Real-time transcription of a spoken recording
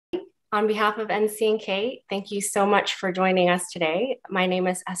On behalf of NCNK, thank you so much for joining us today. My name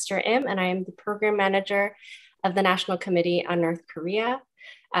is Esther Im, and I am the Program Manager of the National Committee on North Korea.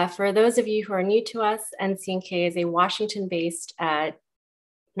 For those of you who are new to us, NCNK is a Washington-based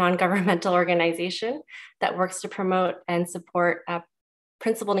non-governmental organization that works to promote and support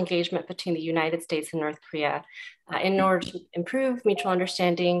principled engagement between the United States and North Korea in order to improve mutual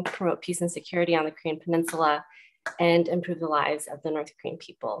understanding, promote peace and security on the Korean Peninsula, and improve the lives of the North Korean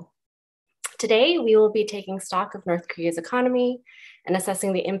people. Today, we will be taking stock of North Korea's economy and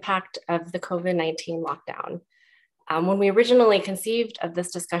assessing the impact of the COVID-19 lockdown. When we originally conceived of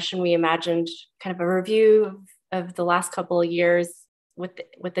this discussion, we imagined kind of a review of the last couple of years with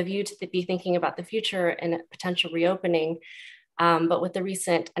the view to be thinking about the future and potential reopening. But with the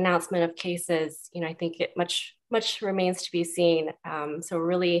recent announcement of cases, I think much remains to be seen. So we're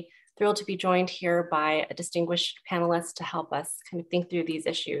really thrilled to be joined here by a distinguished panelist to help us kind of think through these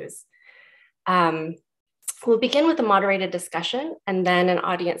issues. We'll begin with a moderated discussion and then an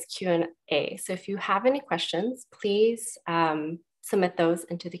audience Q&A. So if you have any questions, please submit those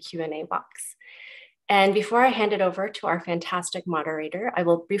into the Q&A box. And before I hand it over to our fantastic moderator, I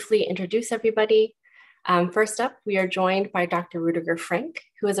will briefly introduce everybody. First up, we are joined by Dr. Rudiger Frank,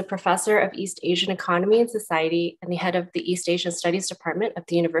 who is a professor of East Asian Economy and Society and the head of the East Asian Studies Department at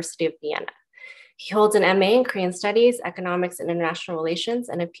the University of Vienna. He holds an MA in Korean Studies, Economics and International Relations,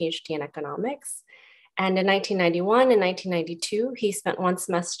 and a PhD in Economics. And in 1991 and 1992, he spent one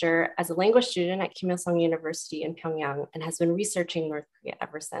semester as a language student at Kim Il-sung University in Pyongyang and has been researching North Korea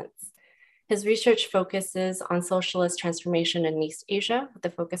ever since. His research focuses on socialist transformation in East Asia, with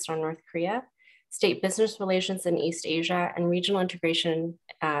a focus on North Korea, state business relations in East Asia, and regional integration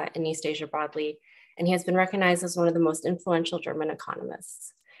in East Asia broadly. And he has been recognized as one of the most influential German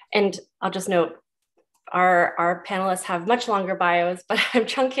economists. And I'll just note, our panelists have much longer bios, but I'm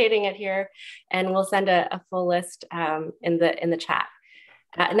truncating it here, and we'll send a full list in the chat.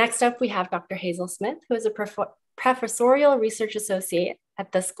 Next up, we have Dr. Hazel Smith, who is a professorial research associate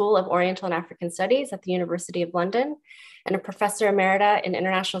at the School of Oriental and African Studies at the University of London, and a professor emerita in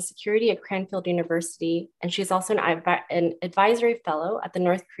international security at Cranfield University. And she's also an advisory fellow at the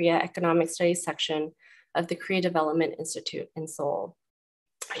North Korea Economic Studies section of the Korea Development Institute in Seoul.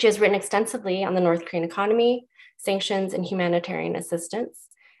 She has written extensively on the North Korean economy, sanctions, and humanitarian assistance.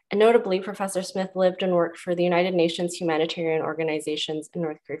 And notably, Professor Smith lived and worked for the United Nations humanitarian organizations in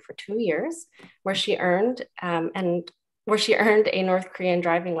North Korea for 2 years, where she earned a North Korean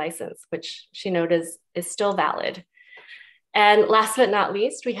driving license, which she noted is still valid. And last but not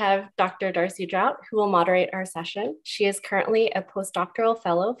least, we have Dr. Darcy Drought, who will moderate our session. She is currently a postdoctoral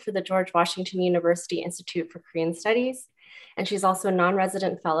fellow for the George Washington University Institute for Korean Studies, and she's also a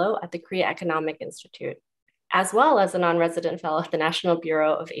non-resident fellow at the Korea Economic Institute, as well as a non-resident fellow at the National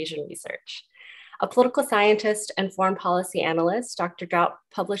Bureau of Asian Research. A political scientist and foreign policy analyst, Dr. Drought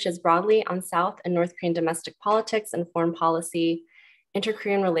publishes broadly on South and North Korean domestic politics and foreign policy,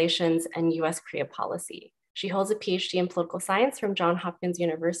 inter-Korean relations, and US-Korea policy. She holds a PhD in political science from Johns Hopkins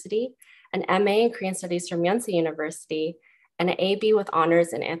University, an MA in Korean Studies from Yonsei University, and an AB with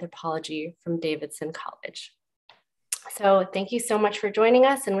honors in anthropology from Davidson College. So thank you so much for joining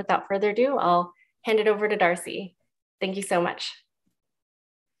us. And without further ado, I'll hand it over to Darcy. Thank you so much.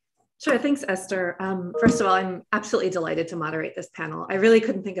 Sure, thanks, Esther. First of all, I'm absolutely delighted to moderate this panel. I really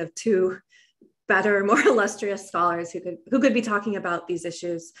couldn't think of two better, more illustrious scholars who could be talking about these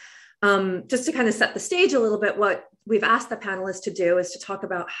issues. Just to kind of set the stage a little bit, what we've asked the panelists to do is to talk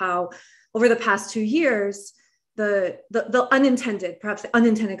about how over the past 2 years, the unintended, perhaps the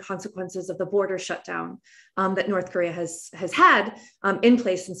unintended consequences of the border shutdown that North Korea has had in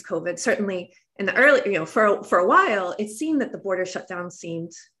place since COVID. Certainly in the early, for a while, it seemed that the border shutdown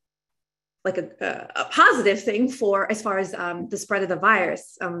seemed like a positive thing for as far as the spread of the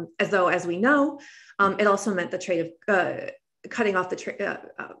virus, as though, as we know, it also meant the trade of cutting off the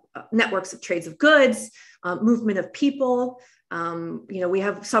networks of trades of goods, movement of people. We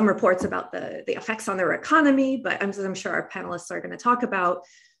have some reports about the effects on their economy, but I'm sure our panelists are going to talk about.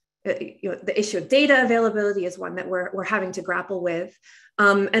 The issue of data availability is one that we're having to grapple with,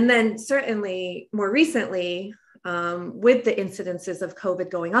 and then certainly more recently, with the incidences of COVID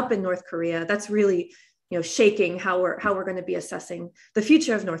going up in North Korea, that's really shaking how we're going to be assessing the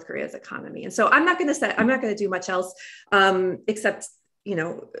future of North Korea's economy. And so I'm not going to do much else except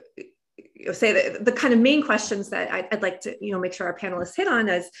say the kind of main questions that I'd like to make sure our panelists hit on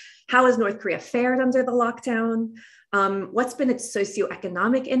is: how has North Korea fared under the lockdown? What's been its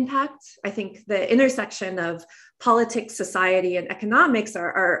socioeconomic impact? I think the intersection of politics, society, and economics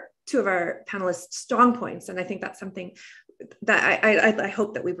are two of our panelists' strong points, and I think that's something that I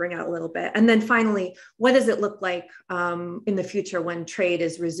hope that we bring out a little bit. And then finally, what does it look like in the future when trade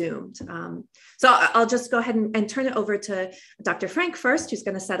is resumed? So I'll just go ahead and turn it over to Dr. Frank first, who's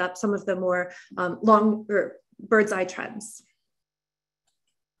going to set up some of the more longer bird's eye trends.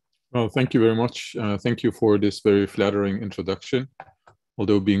 Well, thank you very much. Thank you for this very flattering introduction.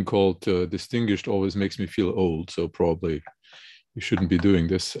 Although being called distinguished always makes me feel old, so probably you shouldn't be doing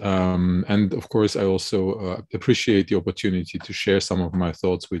this. And of course, I also appreciate the opportunity to share some of my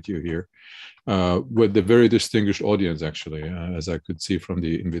thoughts with you here with a very distinguished audience, actually, as I could see from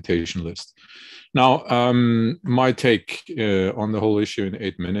the invitation list. Now, my take on the whole issue in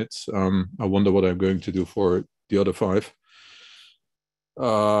 8 minutes. I wonder what I'm going to do for the other 5.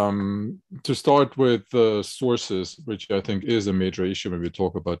 To start with the sources, which I think is a major issue when we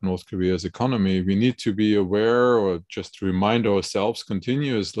talk about North Korea's economy, we need to be aware, or just to remind ourselves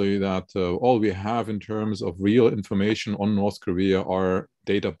continuously, that all we have in terms of real information on North Korea are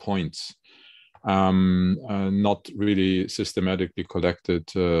data points, not really systematically collected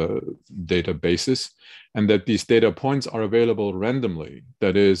databases, and that these data points are available randomly.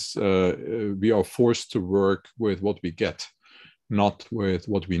 That is, we are forced to work with what we get, not with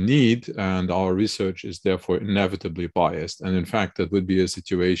what we need, and our research is therefore inevitably biased. And in fact, that would be a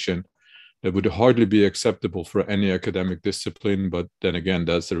situation that would hardly be acceptable for any academic discipline, but then again,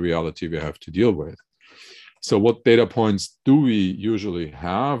 that's the reality we have to deal with. So what data points do we usually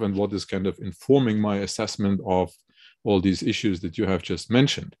have, and what is kind of informing my assessment of all these issues that you have just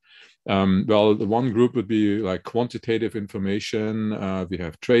mentioned? Well, the one group would be like quantitative information. We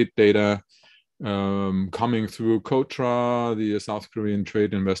have trade data, coming through KOTRA, the South Korean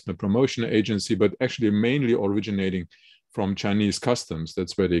Trade Investment Promotion Agency, but actually mainly originating from Chinese customs.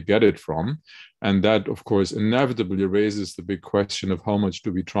 That's where they get it from. And that, of course, inevitably raises the big question of how much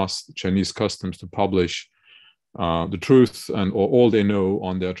do we trust Chinese customs to publish the truth or all they know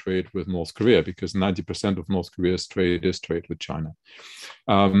on their trade with North Korea, because 90% of North Korea's trade is trade with China.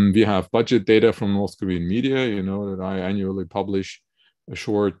 We have budget data from North Korean media, you know, that I annually publish a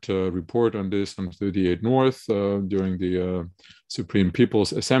short report on this on 38 North. During the Supreme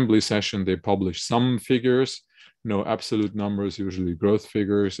People's Assembly session, they published some figures, no absolute numbers, usually growth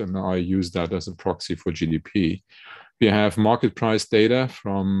figures, and I use that as a proxy for GDP. We have market price data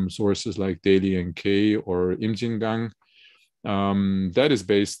from sources like Daily NK or Imjingang. That is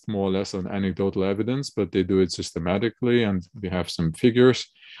based more or less on anecdotal evidence, but they do it systematically, and we have some figures.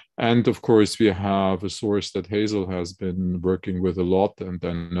 And of course, we have a source that Hazel has been working with a lot, and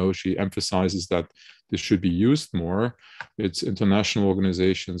I know she emphasizes that this should be used more. It's international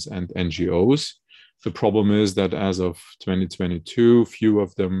organizations and NGOs. The problem is that as of 2022, few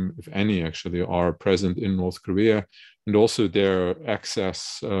of them, if any, actually are present in North Korea, and also their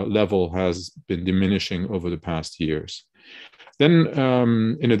access level has been diminishing over the past years. Then,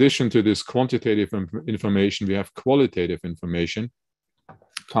 in addition to this quantitative information, we have qualitative information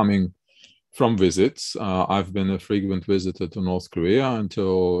coming from visits. I've been a frequent visitor to North Korea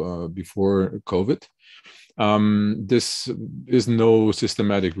until before COVID. This is no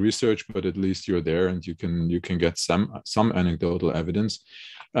systematic research, but at least you're there and you can get some anecdotal evidence.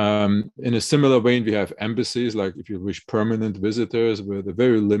 In a similar vein, we have embassies, like if you wish, permanent visitors with a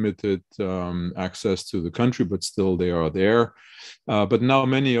very limited access to the country, but still they are there. But now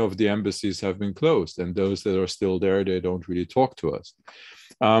many of the embassies have been closed, and those that are still there, they don't really talk to us.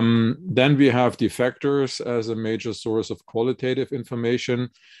 Then we have defectors as a major source of qualitative information.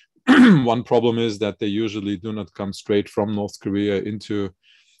 One problem is that they usually do not come straight from North Korea into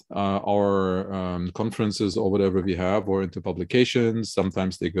our conferences or whatever we have, or into publications.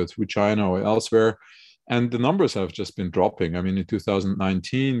 Sometimes they go through China or elsewhere. And the numbers have just been dropping. I mean, in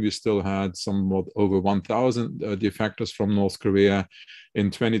 2019, we still had somewhat over 1,000 defectors from North Korea.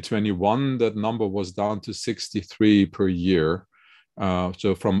 In 2021, that number was down to 63 per year.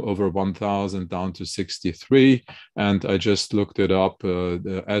 So from over 1,000 down to 63. And I just looked it up.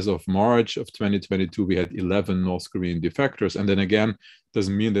 As of March of 2022, we had 11 North Korean defectors. And then again,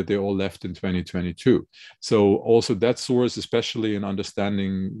 doesn't mean that they all left in 2022. So also that source, especially in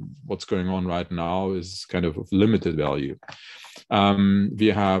understanding what's going on right now, is kind of limited value. We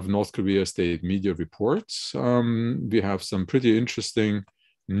have North Korea state media reports. We have some pretty interesting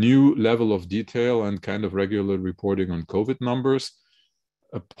new level of detail and kind of regular reporting on COVID numbers,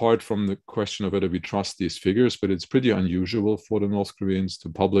 apart from the question of whether we trust these figures, but it's pretty unusual for the North Koreans to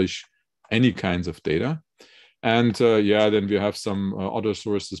publish any kinds of data. And yeah, then we have some other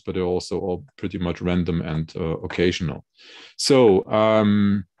sources, but they're also all pretty much random and occasional. So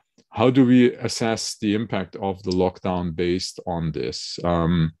how do we assess the impact of the lockdown based on this?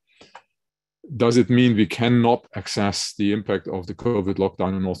 Does it mean we cannot assess the impact of the COVID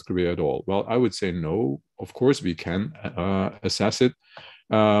lockdown in North Korea at all? Well, I would say no. Of course, we can assess it,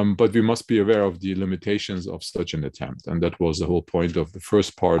 but we must be aware of the limitations of such an attempt. And that was the whole point of the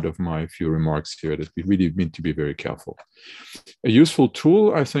first part of my few remarks here, that we really need to be very careful. A useful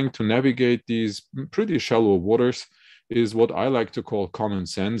tool, I think, to navigate these pretty shallow waters is what I like to call common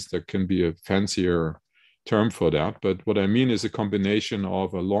sense. That can be a fancier term for that, but what I mean is a combination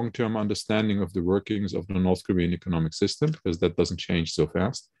of a long-term understanding of the workings of the North Korean economic system, because that doesn't change so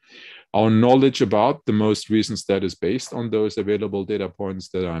fast. Our knowledge about the most recent status based on those available data points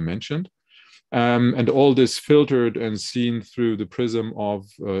that I mentioned, and all this filtered and seen through the prism of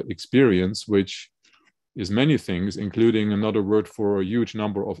experience, which is many things, including another word for a huge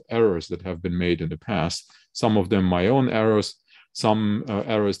number of errors that have been made in the past, some of them my own errors, some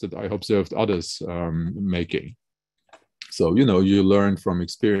errors that I observed others making. So, you learn from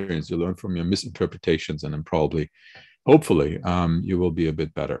experience, you learn from your misinterpretations, and then probably, hopefully, you will be a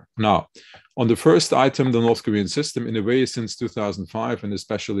bit better. Now, on the first item, the North Korean system, in a way, since 2005, and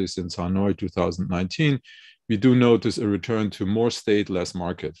especially since Hanoi 2019, we do notice a return to more state, less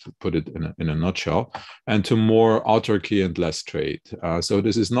market, to put it in a nutshell, and to more autarky and less trade. So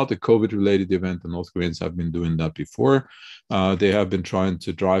this is not a COVID-related event. The North Koreans have been doing that before. They have been trying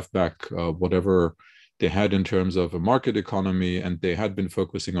to drive back whatever they had in terms of a market economy, and they had been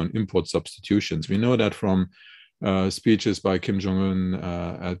focusing on import substitutions. We know that from speeches by Kim Jong-un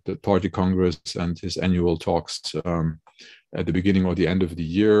at the Party Congress and his annual talks at the beginning or the end of the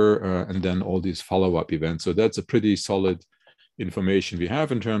year, and then all these follow-up events. So that's a pretty solid information we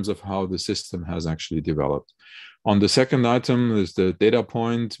have in terms of how the system has actually developed. On the second item is the data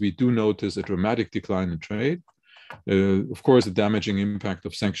point. We do notice a dramatic decline in trade. Of course, the damaging impact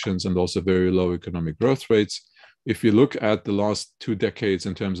of sanctions and also very low economic growth rates. If you look at the last 2 decades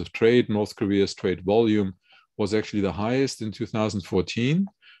in terms of trade, North Korea's trade volume was actually the highest in 2014,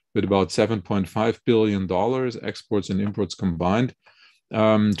 with about $7.5 billion, exports and imports combined.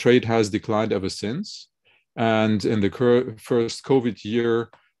 Trade has declined ever since. And in the first COVID year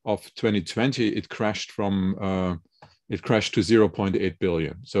of 2020, it crashed to 0.8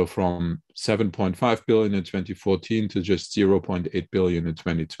 billion. So from 7.5 billion in 2014 to just 0.8 billion in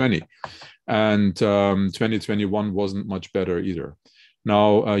 2020. And 2021 wasn't much better either.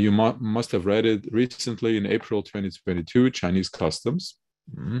 Now, you must have read it recently. In April 2022, Chinese customs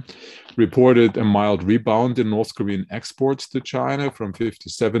reported a mild rebound in North Korean exports to China from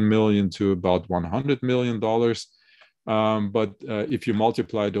 57 million to about $100 million. But if you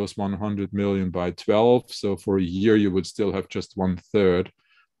multiply those 100 million by 12, so for a year, you would still have just 1/3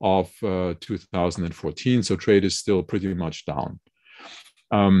 of 2014. So trade is still pretty much down.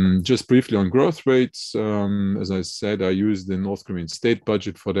 Just briefly on growth rates, as I said, I used the North Korean state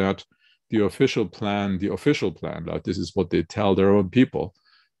budget for that. The official plan, like this is what they tell their own people.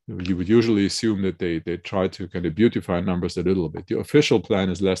 You would usually assume that they try to kind of beautify numbers a little bit. The official plan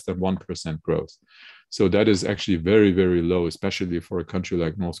is less than 1% growth. So that is actually very, very low, especially for a country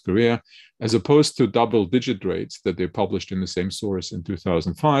like North Korea, as opposed to double-digit rates that they published in the same source in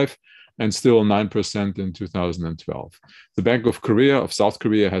 2005 and still 9% in 2012. The Bank of South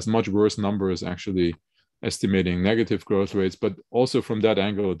Korea has much worse numbers, actually estimating negative growth rates, but also from that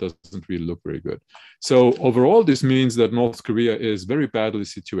angle, it doesn't really look very good. So overall, this means that North Korea is very badly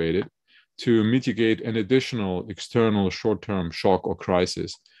situated to mitigate an additional external short-term shock or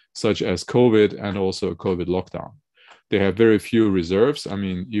crisis, such as COVID and also a COVID lockdown. They have very few reserves. I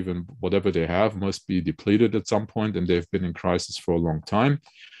mean, even whatever they have must be depleted at some point, and they've been in crisis for a long time.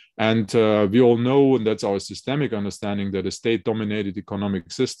 And we all know, and that's our systemic understanding, that a state-dominated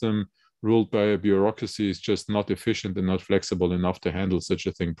economic system ruled by a bureaucracy is just not efficient and not flexible enough to handle such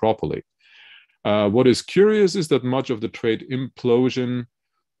a thing properly. What is curious is that much of the trade implosion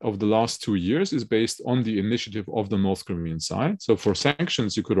of the last 2 years is based on the initiative of the North Korean side. So for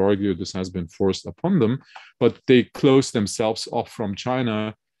sanctions, you could argue this has been forced upon them, but they closed themselves off from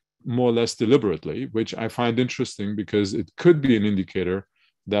China more or less deliberately, which I find interesting because it could be an indicator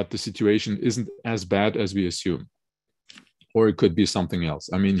that the situation isn't as bad as we assume. Or it could be something else.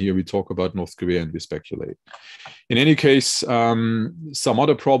 I mean, here we talk about North Korea and we speculate. In any case, some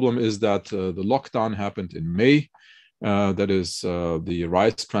other problem is that the lockdown happened in May. That is the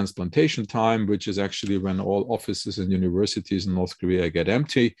rice transplantation time, which is actually when all offices and universities in North Korea get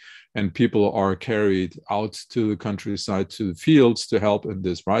empty and people are carried out to the countryside, to the fields to help in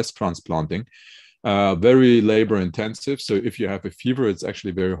this rice transplanting. Very labor intensive. So if you have a fever, it's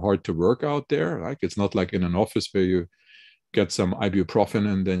actually very hard to work out there. Like it's not like in an office where you get some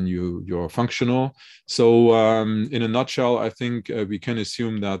ibuprofen, and then you're functional. So in a nutshell, I think we can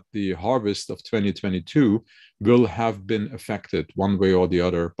assume that the harvest of 2022 will have been affected one way or the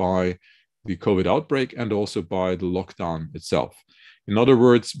other by the COVID outbreak and also by the lockdown itself. In other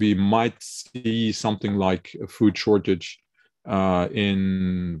words, we might see something like a food shortage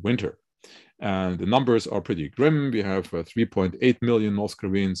in winter. And the numbers are pretty grim. We have 3.8 million North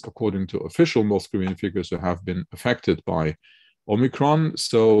Koreans, according to official North Korean figures, who have been affected by Omicron.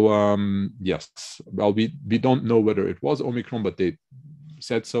 So yes, well, we don't know whether it was Omicron, but they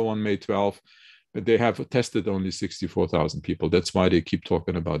said so on May 12th. But they have tested only 64,000 people. That's why they keep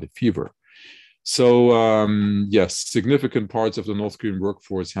talking about a fever. So yes, significant parts of the North Korean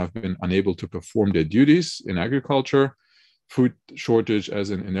workforce have been unable to perform their duties in agriculture. Food shortage as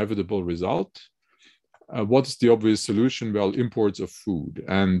an inevitable result. What's the obvious solution? Well, imports of food.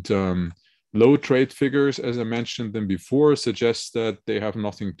 And low trade figures, as I mentioned them before, suggest that they have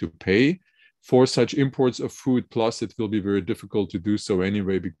nothing to pay for such imports of food. Plus, it will be very difficult to do so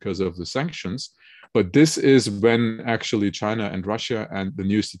anyway because of the sanctions. But this is when actually China and Russia and the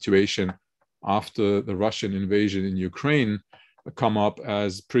new situation after the Russian invasion in Ukraine come up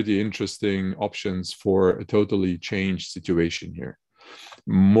as pretty interesting options for a totally changed situation here.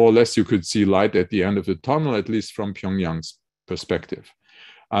 More or less, you could see light at the end of the tunnel, at least from Pyongyang's perspective.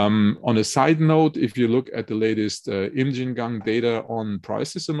 On a side note, if you look at the latest Imjingang data on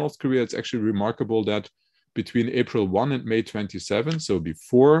prices in North Korea, it's actually remarkable that between April 1 and May 27, so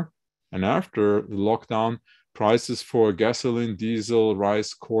before and after the lockdown, prices for gasoline, diesel,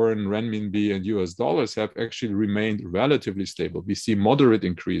 rice, corn, renminbi, and US dollars have actually remained relatively stable. We see moderate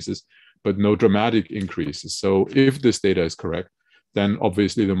increases, but no dramatic increases. So if this data is correct, then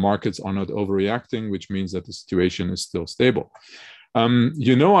obviously the markets are not overreacting, which means that the situation is still stable.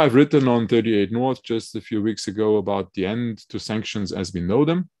 You know, I've written on 38 North just a few weeks ago about the end to sanctions as we know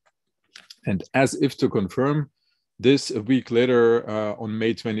them. And as if to confirm, this, a week later, on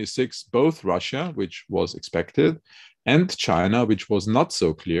May 26, both Russia, which was expected, and China, which was not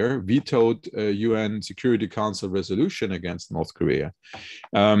so clear, vetoed a UN Security Council resolution against North Korea,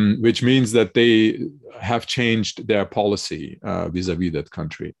 which means that they have changed their policy vis-a-vis that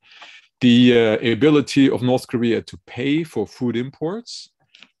country. The ability of North Korea to pay for food imports,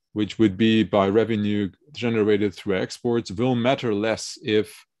 which would be by revenue generated through exports, will matter less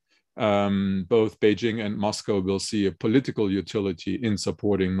if both Beijing and Moscow will see a political utility in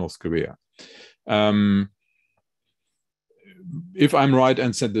supporting North Korea. If I'm right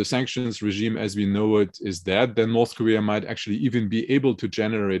and said the sanctions regime as we know it is dead, then North Korea might actually even be able to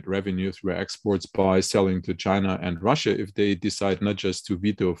generate revenue through exports by selling to China and Russia if they decide not just to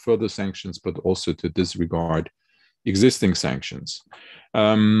veto further sanctions, but also to disregard existing sanctions.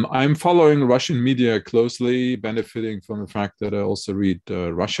 I'm following Russian media closely, benefiting from the fact that I also read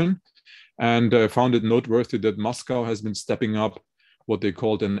Russian, and I found it noteworthy that Moscow has been stepping up what they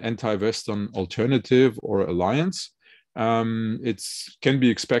called an anti-Western alternative or alliance. It can be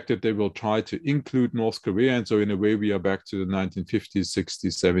expected they will try to include North Korea, and so in a way we are back to the 1950s,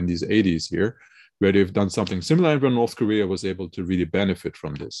 60s, 70s, 80s here, where they've done something similar and where North Korea was able to really benefit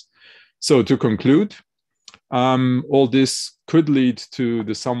from this. So to conclude, all this could lead to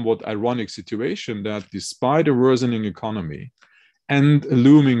the somewhat ironic situation that despite a worsening economy and a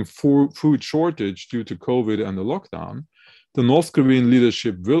looming food shortage due to COVID and the lockdown, the North Korean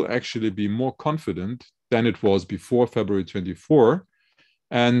leadership will actually be more confident than it was before February 24.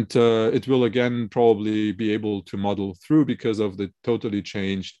 And it will again probably be able to muddle through because of the totally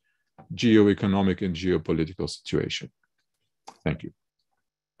changed geoeconomic and geopolitical situation. Thank you.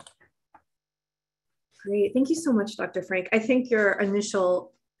 Great. Thank you so much, Dr. Frank. I think your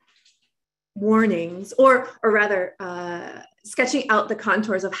initial warnings, or rather sketching out the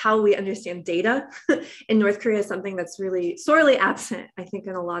contours of how we understand data in North Korea is something that's really sorely absent, I think,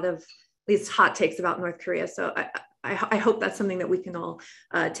 in a lot of these hot takes about North Korea. So I hope that's something that we can all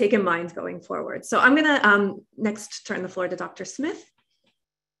take in mind going forward. So I'm going to next turn the floor to Dr. Smith.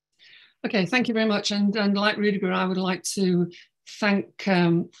 Okay, thank you very much. And like Rudiger, I would like to thank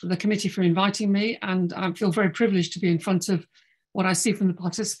the committee for inviting me, and I feel very privileged to be in front of what I see from the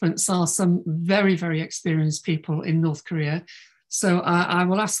participants are some very, very experienced people in North Korea. So I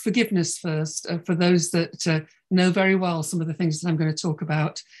will ask forgiveness first for those that know very well some of the things that I'm going to talk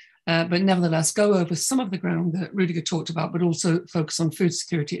about, but nevertheless go over some of the ground that Rudiger talked about, but also focus on food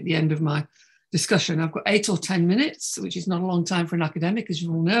security at the end of my discussion. I've got 8 or 10 minutes, which is not a long time for an academic, as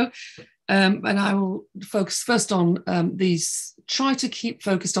you all know. And I will focus first on try to keep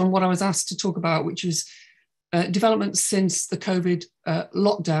focused on what I was asked to talk about, which was developments since the COVID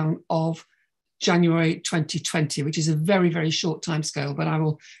lockdown of January 2020, which is a very, very short timescale, but I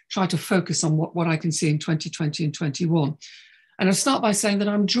will try to focus on what I can see in 2020 and 21. And I'll start by saying that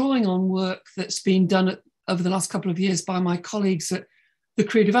I'm drawing on work that's been done over the last couple of years by my colleagues at the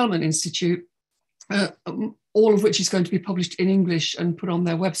Career Development Institute, all of which is going to be published in English and put on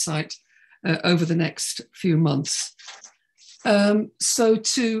their website over the next few months. So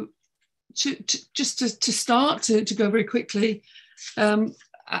to start, to go very quickly,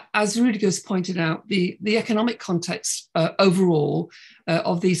 as Rudiger's pointed out, the economic context overall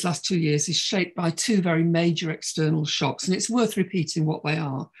of these last 2 years is shaped by two very major external shocks, and it's worth repeating what they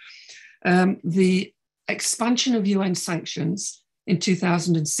are. The expansion of UN sanctions in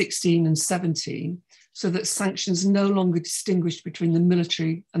 2016 and 17, so that sanctions no longer distinguished between the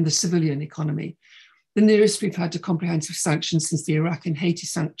military and the civilian economy. The nearest we've had to comprehensive sanctions since the Iraq and Haiti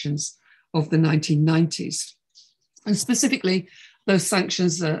sanctions of the 1990s. And specifically, those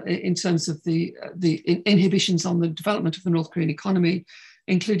sanctions in terms of the inhibitions on the development of the North Korean economy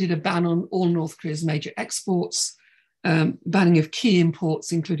included a ban on all North Korea's major exports, banning of key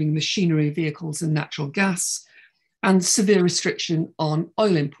imports, including machinery, vehicles, and natural gas, and severe restriction on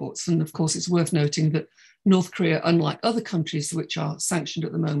oil imports. And of course, it's worth noting that North Korea, unlike other countries which are sanctioned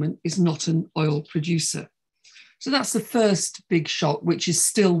at the moment, is not an oil producer. So that's the first big shock, which is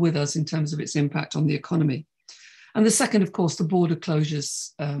still with us in terms of its impact on the economy. And the second, of course, the border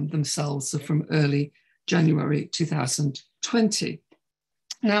closures themselves are from early January 2020.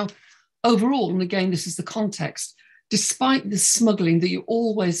 Now, overall, and again, this is the context, despite the smuggling that you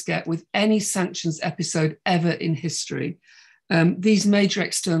always get with any sanctions episode ever in history, these major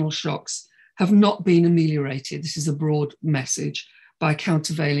external shocks have not been ameliorated. This is a broad message, by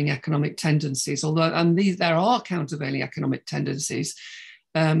countervailing economic tendencies. Although there are countervailing economic tendencies,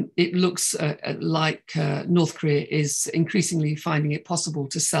 it looks like North Korea is increasingly finding it possible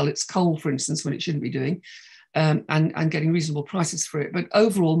to sell its coal, for instance, when it shouldn't be doing, and getting reasonable prices for it. But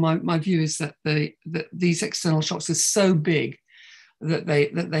overall, my view is that these external shocks are so big that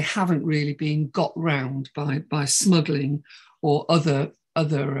they haven't really been got round by smuggling or other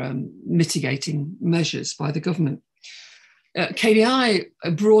mitigating measures by the government. KDI,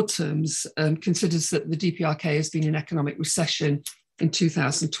 in broad terms, considers that the DPRK has been in economic recession in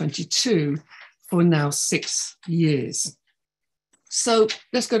 2022 for now 6 years. So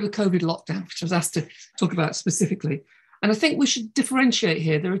let's go to the COVID lockdown, which I was asked to talk about specifically. And I think we should differentiate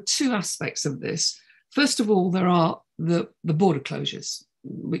here. There are two aspects of this. First of all, there are the border closures,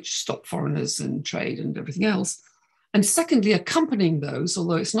 which stop foreigners and trade and everything else. And secondly, accompanying those,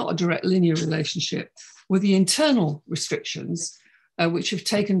 although it's not a direct linear relationship, were the internal restrictions, which have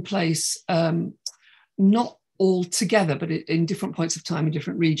taken place not all together, but in different points of time in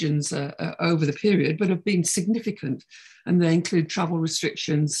different regions over the period, but have been significant. And they include travel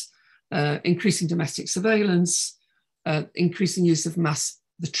restrictions, increasing domestic surveillance, increasing use of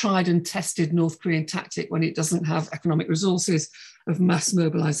the tried and tested North Korean tactic when it doesn't have economic resources of mass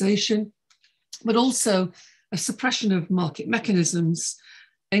mobilization, but also a suppression of market mechanisms,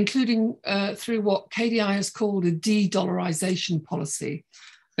 including through what KDI has called a de-dollarization policy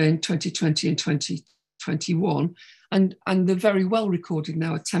in 2020 and 2021, and the very well recorded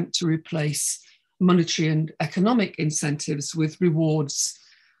now attempt to replace monetary and economic incentives with rewards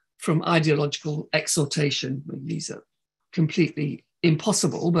from ideological exhortation. These are completely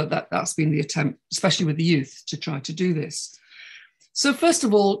impossible, but that's been the attempt, especially with the youth, to try to do this. So first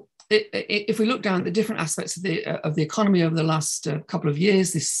of all, if we look down at the different aspects of the economy over the last couple of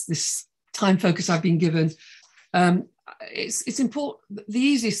years, this time focus I've been given, it's important. The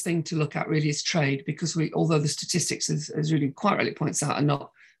easiest thing to look at really is trade, because although the statistics, as really quite rightly points out, are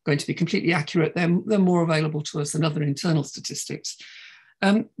not going to be completely accurate, they're more available to us than other internal statistics.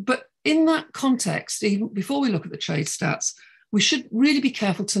 But in that context, even before we look at the trade stats, we should really be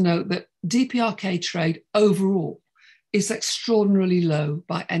careful to note that DPRK trade overall is extraordinarily low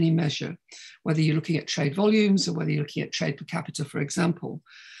by any measure, whether you're looking at trade volumes or whether you're looking at trade per capita, for example.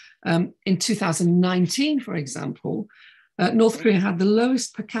 In 2019, for example, North Korea had the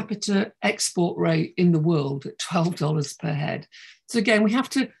lowest per capita export rate in the world at $12 per head. So again, we have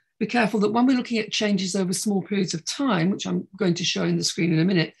to be careful that when we're looking at changes over small periods of time, which I'm going to show in the screen in a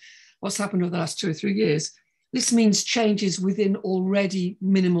minute, what's happened over the last 2 or 3 years, this means changes within already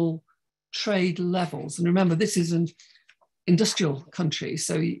minimal trade levels. And remember, this is an industrial country,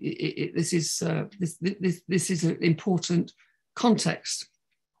 so this is an important context.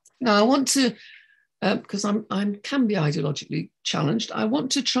 Now, I want to, because I can be ideologically challenged, I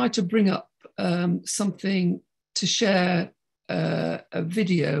want to try to bring up something to share a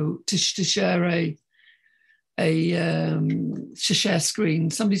video, to share to share screen.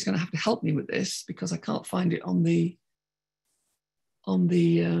 Somebody's going to have to help me with this because I can't find it on the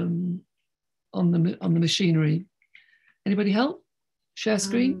machinery. Anybody help? Share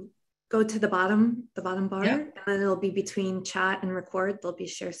screen. Go to the bottom bar, yeah. and then it'll be between chat and record. There'll be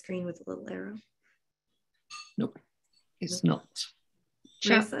share screen with a little arrow. Nope, it's not.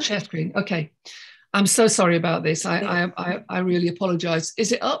 Share screen. Okay, I'm so sorry about this. I really apologize.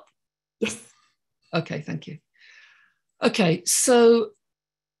 Is it up? Yes. Okay, thank you. Okay, so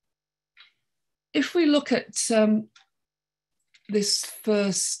if we look at this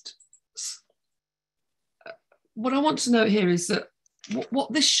first, what I want to note here is that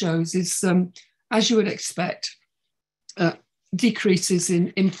what this shows is, as you would expect, decreases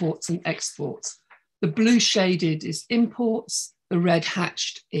in imports and exports. The blue shaded is imports, the red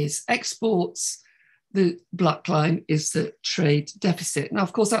hatched is exports, the black line is the trade deficit. Now,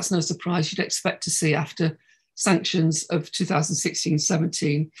 of course, that's no surprise. You'd expect to see after sanctions of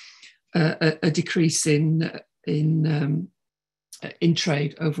 2016-17 a decrease in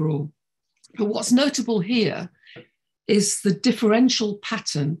trade overall. But what's notable here is the differential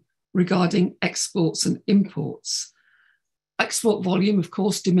pattern regarding exports and imports. Export volume, of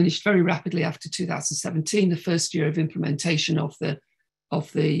course, diminished very rapidly after 2017, the first year of implementation of the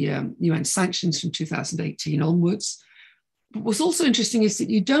UN sanctions from 2018 onwards. But what's also interesting is that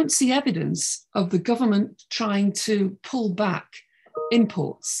you don't see evidence of the government trying to pull back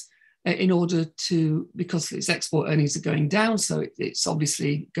imports in order to, because its export earnings are going down, so it's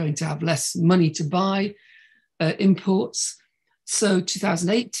obviously going to have less money to buy imports. So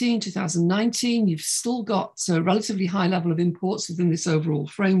 2018, 2019, you've still got a relatively high level of imports within this overall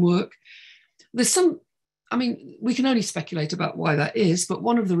framework. There's some, I mean, we can only speculate about why that is, but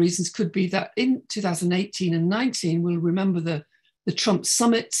one of the reasons could be that in 2018 and 19, we'll remember the Trump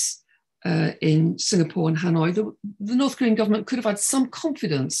summits in Singapore and Hanoi. The North Korean government could have had some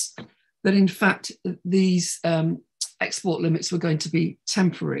confidence that, in fact, these export limits were going to be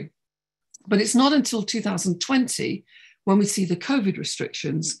temporary. But it's not until 2020, when we see the COVID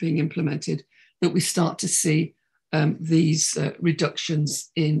restrictions being implemented, that we start to see these reductions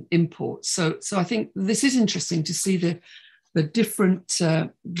in imports. So I think this is interesting to see the different,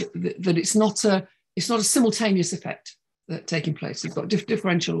 that it's not a simultaneous effect that taking place. You've got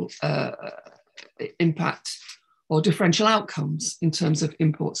differential impact or differential outcomes in terms of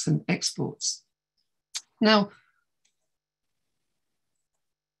imports and exports. Now,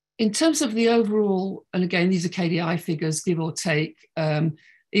 in terms of the overall, and again, these are KDI figures, give or take, even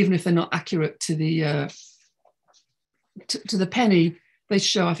if they're not accurate to the penny, they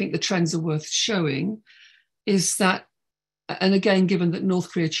show, I think the trends are worth showing, is that, and again, given that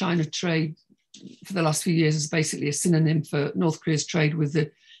North Korea-China trade for the last few years is basically a synonym for North Korea's trade with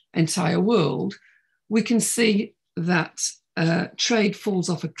the entire world, we can see that trade falls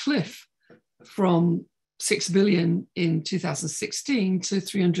off a cliff from 6 billion in 2016 to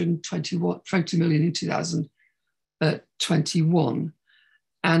 320 million in 2021.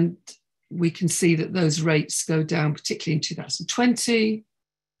 And we can see that those rates go down, particularly in 2020,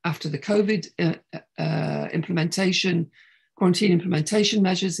 after the COVID quarantine implementation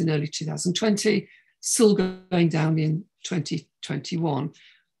measures in early 2020, still going down in 2021.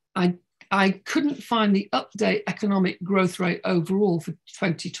 I couldn't find the update economic growth rate overall for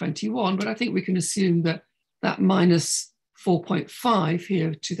 2021, but I think we can assume that minus 4.5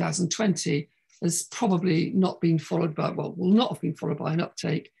 here, 2020, has probably not been followed by, well, will not have been followed by an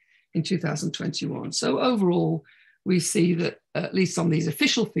uptake in 2021. So overall, we see that, at least on these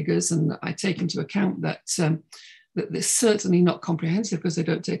official figures, and I take into account that, that they're certainly not comprehensive because they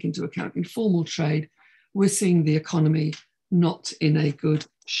don't take into account informal trade, we're seeing the economy not in a good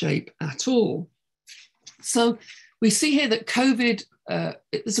shape at all. So we see here that COVID,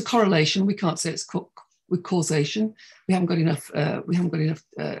 there's a correlation. We can't say it's with causation. We haven't got enough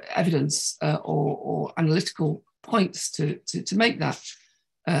evidence or analytical points to make that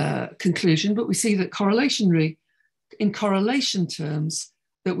conclusion. But we see that in correlation terms,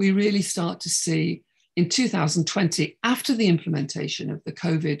 that we really start to see in 2020, after the implementation of the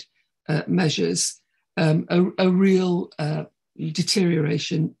COVID measures, a real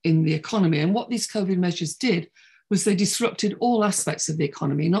deterioration in the economy. And what these COVID measures did was they disrupted all aspects of the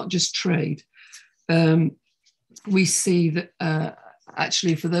economy, not just trade. We see that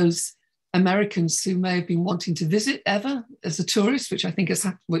actually for those Americans who may have been wanting to visit ever as a tourist, which I think has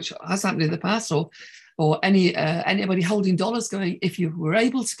happened in the past, or anybody holding dollars going, if you were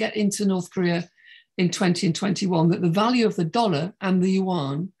able to get into North Korea in 20 and 21, that the value of the dollar and the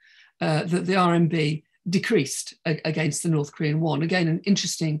yuan, that the RMB decreased against the North Korean won. Again, an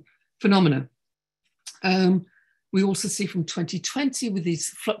interesting phenomenon. We also see from 2020 with these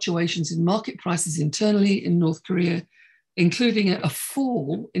fluctuations in market prices internally in North Korea, including a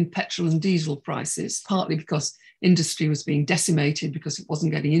fall in petrol and diesel prices, partly because industry was being decimated because it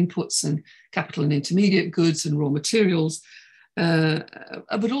wasn't getting inputs and capital and intermediate goods and raw materials,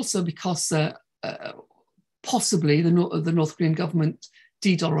 but also because possibly the North Korean government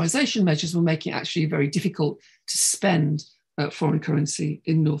de-dollarization measures were making it actually very difficult to spend foreign currency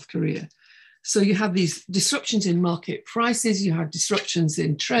in North Korea. So you have these disruptions in market prices, you have disruptions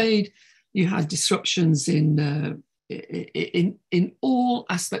in trade, you had disruptions in all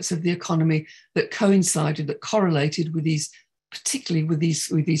aspects of the economy that coincided, that correlated with these, particularly with these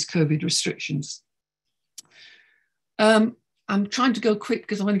COVID restrictions. I'm trying to go quick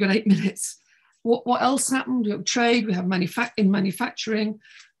because I've only got 8 minutes. What else happened? We have trade, we have manufacturing.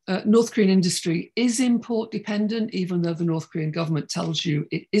 North Korean industry is import dependent, even though the North Korean government tells you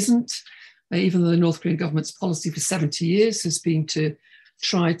it isn't. Even though the North Korean government's policy for 70 years has been to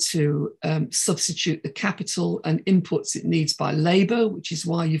try to substitute the capital and inputs it needs by labor, which is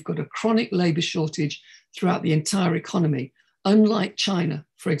why you've got a chronic labor shortage throughout the entire economy. Unlike China,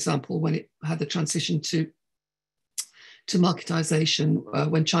 for example, when it had the transition to marketization,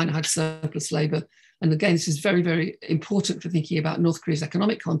 when China had surplus labor. And again, this is very, very important for thinking about North Korea's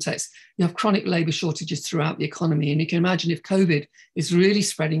economic context. You have chronic labor shortages throughout the economy. And you can imagine if COVID is really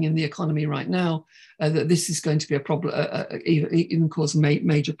spreading in the economy right now, that this is going to be a problem, even cause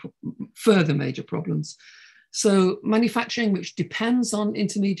further major problems. So manufacturing, which depends on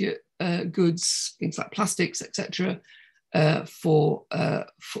intermediate goods, things like plastics, etc., for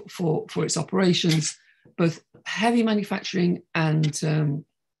its operations, both heavy manufacturing and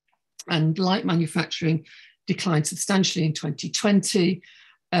light manufacturing declined substantially in 2020.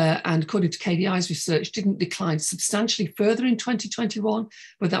 And according to KDI's research, didn't decline substantially further in 2021,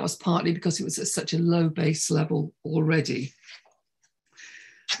 but that was partly because it was at such a low base level already.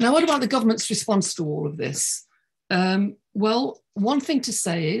 Now, what about the government's response to all of this? Well, one thing to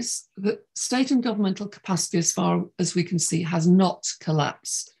say is that state and governmental capacity, as far as we can see, has not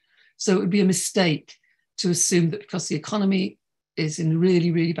collapsed. So it would be a mistake to assume that because the economy is in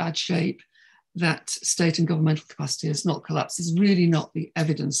really, really bad shape, that state and governmental capacity has not collapsed. There's really not the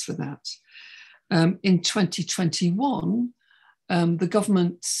evidence for that. In 2021, the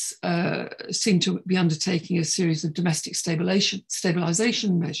government seemed to be undertaking a series of domestic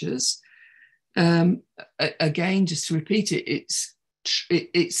stabilization measures. Again, just to repeat it,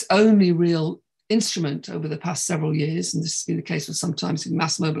 its only real instrument over the past several years, and this has been the case for sometimes in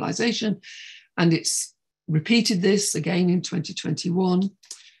mass mobilization, and it's repeated this again in 2021.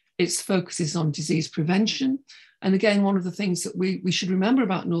 Its focus is on disease prevention. And again, one of the things that we should remember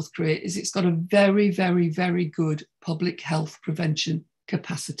about North Korea is it's got a very, very, very good public health prevention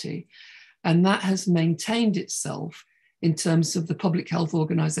capacity. And that has maintained itself in terms of the public health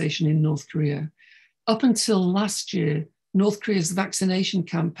organization in North Korea. Up until last year, North Korea's vaccination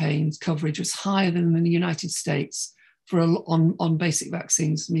campaigns coverage was higher than in the United States on basic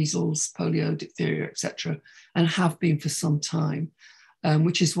vaccines, measles, polio, diphtheria, etc., and have been for some time,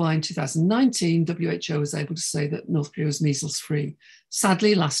 which is why in 2019, WHO was able to say that North Korea was measles-free.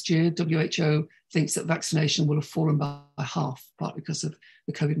 Sadly, last year, WHO thinks that vaccination will have fallen by half, partly because of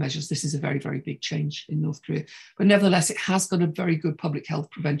the COVID measures. This is a very, very big change in North Korea. But nevertheless, it has got a very good public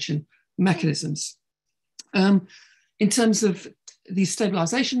health prevention mechanisms. In terms of these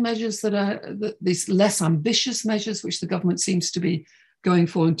stabilization measures these less ambitious measures, which the government seems to be going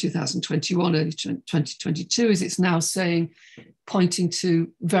for in 2021, early 2022, as it's now saying, pointing to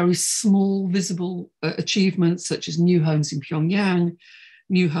very small visible achievements, such as new homes in Pyongyang,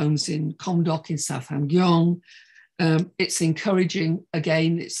 new homes in Komdok in South Hamgyong. It's encouraging,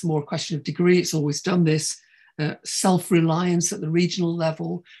 again, it's more a question of degree, it's always done this, self-reliance at the regional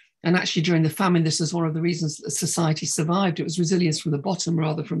level. And actually during the famine, this is one of the reasons that society survived. It was resilience from the bottom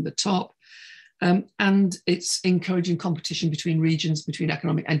rather from the top. And it's encouraging competition between regions, between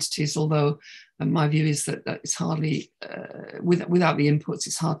economic entities, although my view is that it's hardly, without the inputs,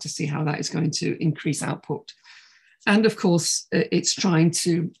 it's hard to see how that is going to increase output. And of course, it's trying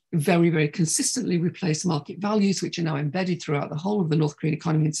to very, very consistently replace market values, which are now embedded throughout the whole of the North Korean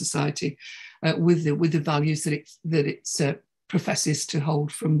economy and society, with the values that it professes to hold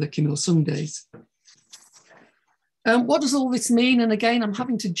from the Kim Il-sung days. What does all this mean? And again, I'm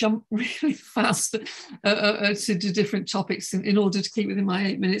having to jump really fast to different topics in order to keep within my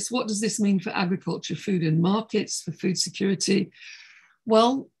 8 minutes. What does this mean for agriculture, food and markets, for food security?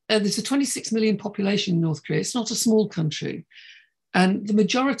 Well, there's a 26 million population in North Korea. It's not a small country. And the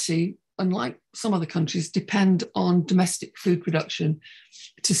majority, unlike some other countries, depend on domestic food production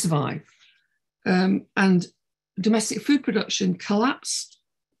to survive. and domestic food production collapsed.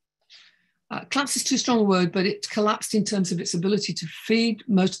 Collapse is too strong a word, but it collapsed in terms of its ability to feed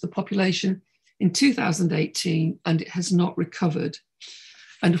most of the population in 2018, and it has not recovered.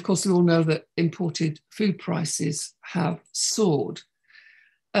 And of course, we all know that imported food prices have soared.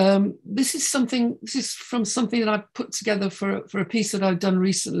 This is from something that I've put together for a piece that I've done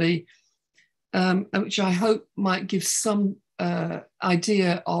recently, which I hope might give some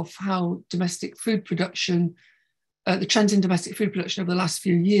idea of how domestic food production, the trends in domestic food production over the last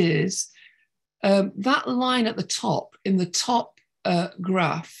few years. That line at the top, in the top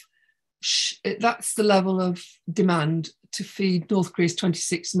graph, that's the level of demand to feed North Korea's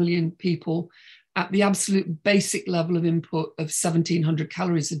 26 million people at the absolute basic level of input of 1,700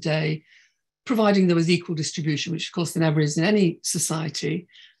 calories a day, providing there was equal distribution, which of course there never is in any society.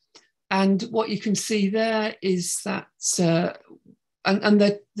 And what you can see there is that, the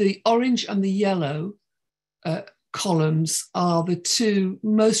orange and the yellow columns are the two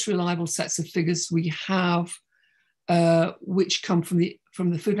most reliable sets of figures we have, which come from the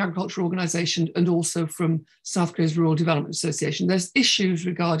Food and Agriculture Organization and also from South Korea's Rural Development Association. There's issues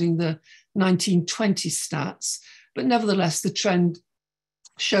regarding the 1920 stats, but nevertheless, the trend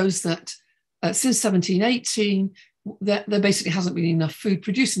shows that since 1718, there basically hasn't been enough food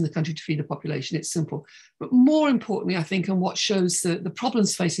produced in the country to feed the population. It's simple. But more importantly, I think, and what shows the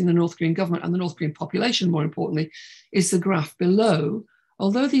problems facing the North Korean government and the North Korean population, more importantly, is the graph below.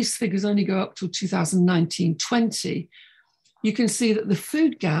 Although these figures only go up to 2019-20, you can see that the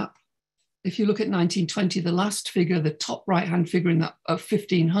food gap, if you look at 1920, the last figure, the top right-hand figure in that of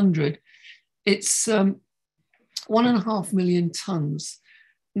 1,500, it's 1.5 million tons.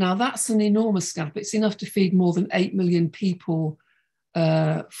 Now that's an enormous gap. It's enough to feed more than 8 million people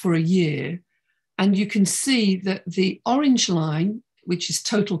for a year. And you can see that the orange line, which is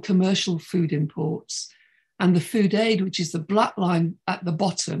total commercial food imports, and the food aid, which is the black line at the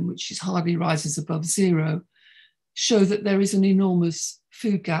bottom, which hardly rises above zero, show that there is an enormous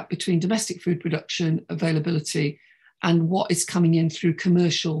food gap between domestic food production availability and what is coming in through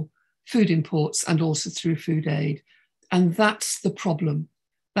commercial food imports and also through food aid. And that's the problem.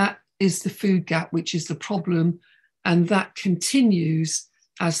 That is the food gap, which is the problem. And that continues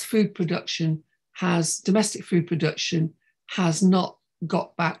as domestic food production has not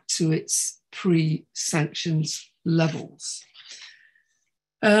got back to its pre-sanctions levels.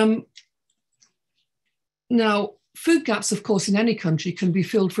 Now, food gaps, of course, in any country can be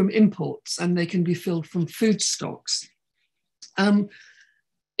filled from imports and they can be filled from food stocks.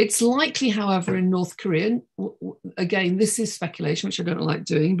 It's likely, however, in North Korea, again, this is speculation, which I don't like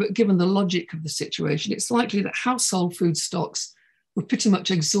doing, but given the logic of the situation, it's likely that household food stocks were pretty much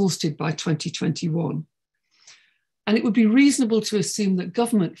exhausted by 2021. And it would be reasonable to assume that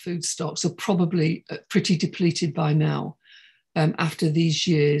government food stocks are probably pretty depleted by now, after these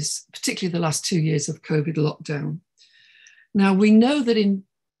years, particularly the last 2 years of COVID lockdown. Now, we know that in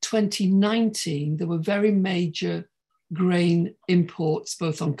 2019, there were very major grain imports,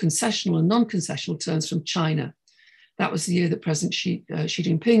 both on concessional and non-concessional terms from China. That was the year that President Xi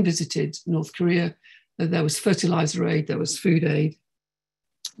Jinping visited North Korea. There was fertilizer aid, there was food aid.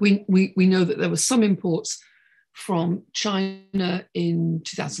 We know that there were some imports from China in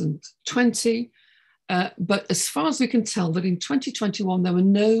 2020, but as far as we can tell, that in 2021, there were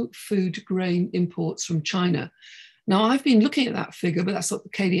no food grain imports from China. Now, I've been looking at that figure, but that's what the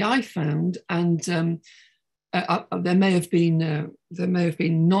KDI found, and there may have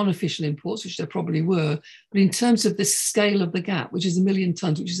been non-official imports, which there probably were, but in terms of the scale of the gap, which is 1 million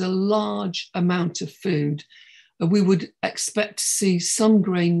tons, which is a large amount of food, we would expect to see some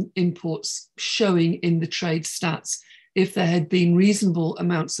grain imports showing in the trade stats if there had been reasonable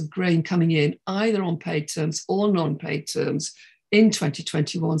amounts of grain coming in, either on paid terms or non-paid terms in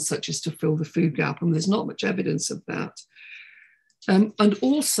 2021, such as to fill the food gap. And there's not much evidence of that. And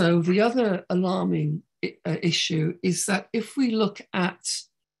also the other alarming issue is that if we look at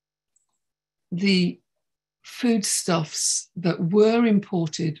the foodstuffs that were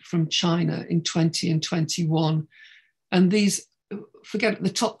imported from China in 20 and 21, and these, forget the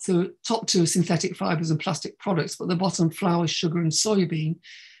top two are synthetic fibers and plastic products, but the bottom, flour, sugar, and soybean.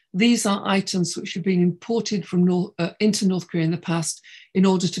 These are items which have been imported from into North Korea in the past in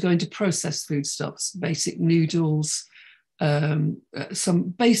order to go into processed foodstuffs, basic noodles, some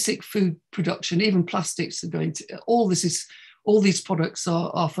basic food production, even plastics are going to, all these products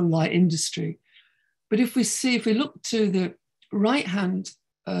are for light industry. But if we look to the right-hand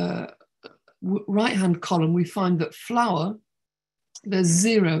column, we find that flour, there's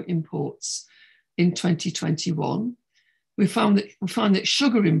 0 imports in 2021. we found that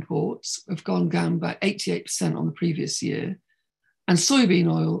sugar imports have gone down by 88% on the previous year, and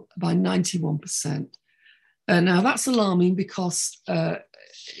soybean oil by 91%. Now that's alarming because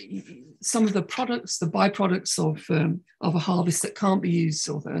some of the products, the byproducts of a harvest that can't be used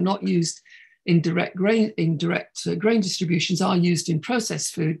or that are not used in direct grain distributions are used in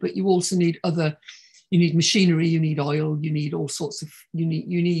processed food, but you also need you need machinery, you need oil, you need all sorts of, you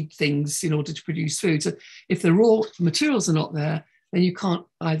need things in order to produce food. So if the raw materials are not there, then you can't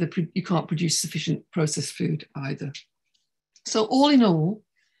produce sufficient processed food either. So all in all,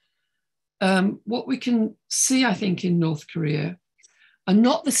 what we can see, I think, in North Korea are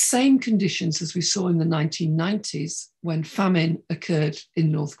not the same conditions as we saw in the 1990s when famine occurred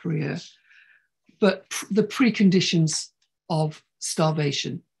in North Korea, but the preconditions of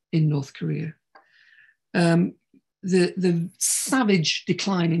starvation in North Korea. The savage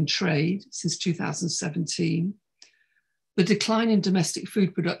decline in trade since 2017, the decline in domestic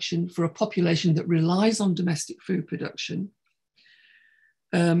food production for a population that relies on domestic food production,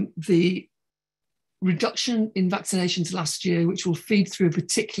 the reduction in vaccinations last year, which will feed through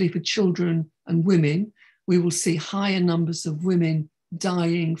particularly for children and women. We will see higher numbers of women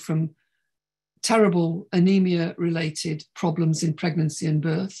dying from terrible anemia-related problems in pregnancy and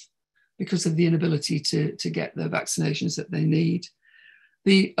birth because of the inability to get the vaccinations that they need.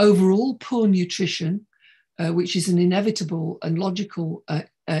 The overall poor nutrition, which is an inevitable and logical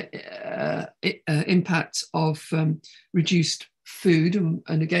impact of reduced food.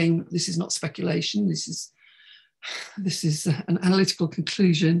 And again, this is not speculation, this is an analytical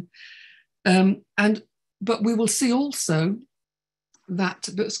conclusion. But we will see also that,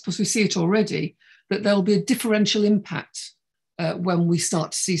 because we see it already, that there will be a differential impact when we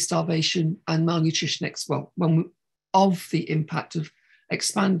start to see starvation and malnutrition, of the impact of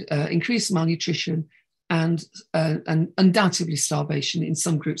increased malnutrition and undoubtedly starvation in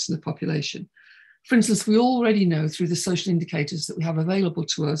some groups in the population. For instance, we already know through the social indicators that we have available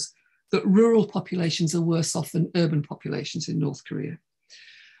to us that rural populations are worse off than urban populations in North Korea.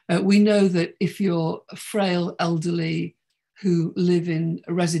 We know that if you're frail, elderly, who live in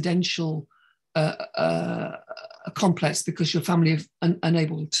a residential complex because your family is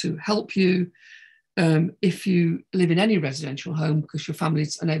unable to help you, if you live in any residential home because your family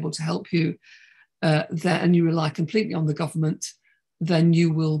is unable to help you, and you rely completely on the government, then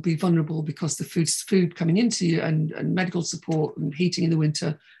you will be vulnerable because the food coming into you and medical support and heating in the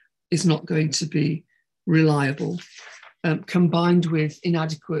winter is not going to be reliable, combined with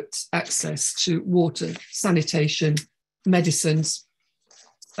inadequate access to water, sanitation, medicines,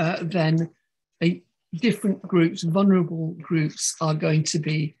 then different groups, vulnerable groups, are going to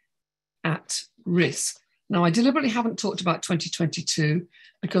be at risk. Now, I deliberately haven't talked about 2022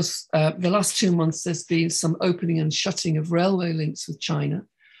 because the last 2 months there's been some opening and shutting of railway links with China.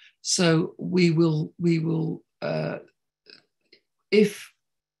 So we will if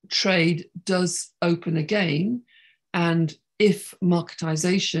trade does open again, and if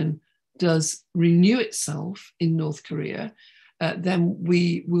marketization does renew itself in North Korea, then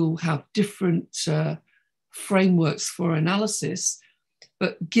we will have different frameworks for analysis.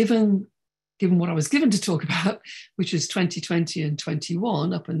 But given what I was given to talk about, which is 2020 and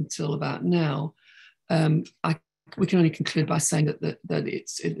 21 up until about now, we can only conclude by saying that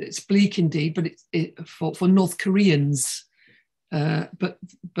it's bleak indeed, but for North Koreans,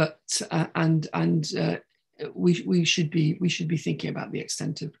 we should be thinking about the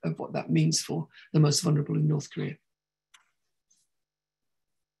extent of what that means for the most vulnerable in North Korea.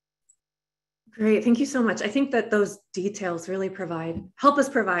 Great, thank you so much. I think that those details really help us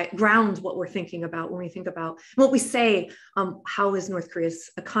ground what we're thinking about when we think about what we say, how is North Korea's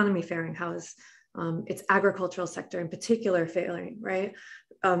economy faring? How is its agricultural sector in particular failing, right?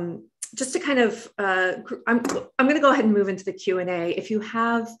 Just to kind of, I'm going to go ahead and move into the Q&A. If you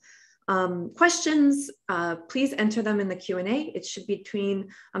have questions, please enter them in the Q&A. It should be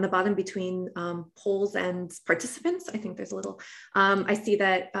on the bottom between polls and participants. I think there's a little, I see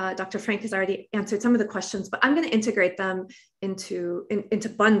that Dr. Frank has already answered some of the questions, but I'm going to integrate them into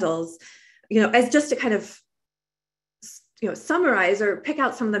bundles, as just to kind of, summarize or pick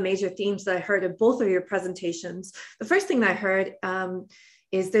out some of the major themes that I heard in both of your presentations. The first thing that I heard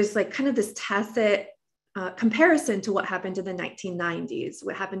is there's like kind of this tacit comparison to what happened in the 1990s,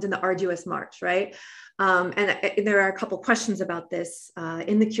 what happened in the arduous march, right? And there are a couple questions about this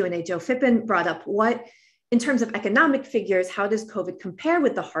in the Q&A. Joe Phippen brought up in terms of economic figures, how does COVID compare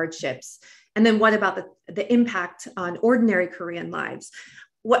with the hardships? And then what about the impact on ordinary Korean lives?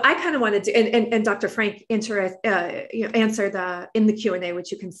 what I kind of wanted to, and Dr. Frank answered in the Q&A,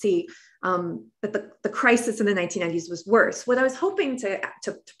 which you can see, that the crisis in the 1990s was worse. What I was hoping to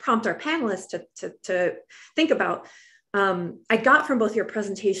prompt our panelists to think about, I got from both your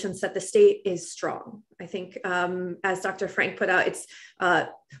presentations that the state is strong. I think, as Dr. Frank put out, it's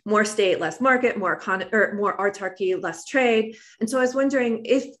more state, less market, more autarky, less trade. And so I was wondering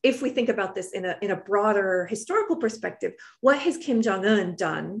if we think about this in a broader historical perspective, what has Kim Jong-un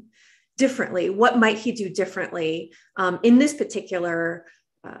done differently? What might he do differently in this particular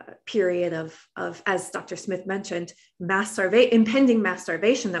period of, as Dr. Smith mentioned, impending mass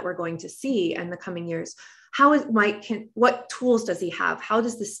starvation that we're going to see in the coming years? What tools does he have? How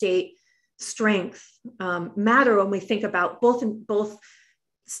does the state strength matter when we think about both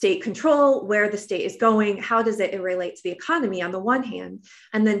state control, where the state is going? How does it relate to the economy on the one hand?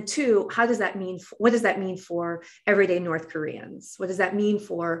 And then two, what does that mean for everyday North Koreans? What does that mean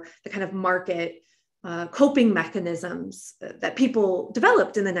for the kind of market coping mechanisms that people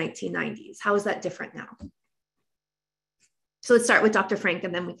developed in the 1990s? How is that different now? So let's start with Dr. Frank,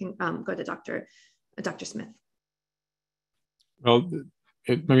 and then we can go to Dr. Smith. Well,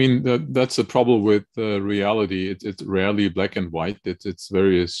 that's the problem with reality. It's rarely black and white. It's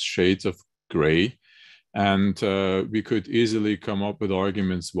various shades of gray. And we could easily come up with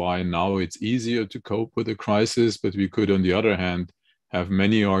arguments why now it's easier to cope with a crisis, but we could, on the other hand, have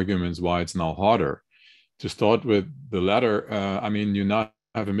many arguments why it's now harder. To start with the latter, you now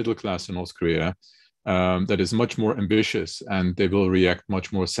have a middle class in North Korea that is much more ambitious, and they will react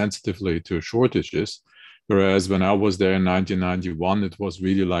much more sensitively to shortages. Whereas when I was there in 1991, it was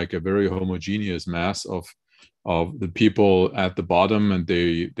really like a very homogeneous mass of the people at the bottom, and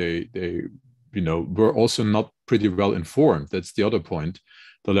they were also not pretty well informed. That's the other point.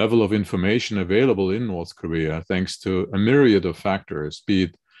 The level of information available in North Korea, thanks to a myriad of factors, be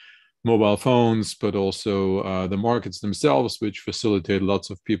it mobile phones, but also the markets themselves, which facilitate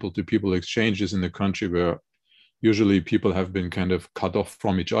lots of people-to-people exchanges in the country where usually people have been kind of cut off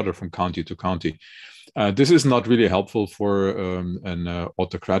from each other from county to county. This is not really helpful for an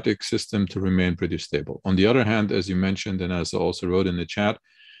autocratic system to remain pretty stable. On the other hand, as you mentioned, and as I also wrote in the chat,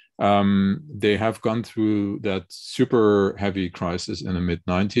 they have gone through that super heavy crisis in the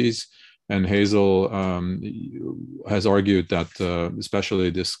mid-90s. And Hazel has argued that especially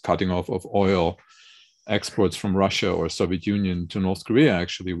this cutting off of oil exports from Russia or Soviet Union to North Korea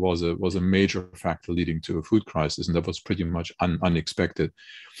actually was a major factor leading to a food crisis, and that was pretty much unexpected.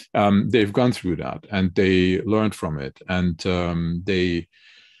 They've gone through that, and they learned from it, and they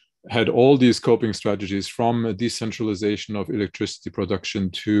had all these coping strategies, from decentralization of electricity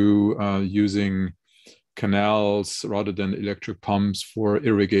production to using canals rather than electric pumps for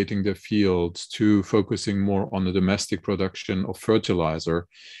irrigating their fields, to focusing more on the domestic production of fertilizer.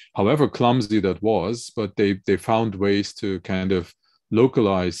 However clumsy that was, but they found ways to kind of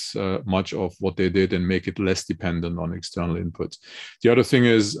localize much of what they did and make it less dependent on external inputs. The other thing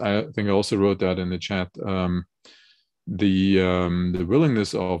is, I think I also wrote that in the chat, the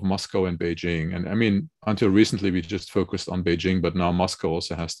willingness of Moscow and Beijing, and until recently we just focused on Beijing, but now Moscow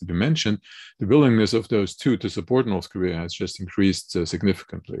also has to be mentioned. The willingness of those two to support North Korea has just increased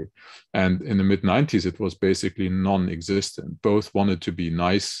significantly, and in the mid-90s it was basically non-existent. Both wanted to be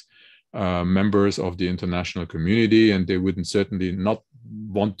nice members of the international community, and they wouldn't certainly not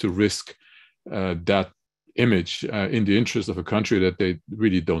want to risk that image in the interest of a country that they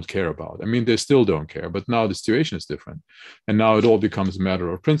really don't care about. They still don't care, but now the situation is different. And now it all becomes a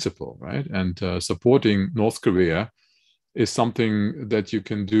matter of principle, right? And supporting North Korea is something that you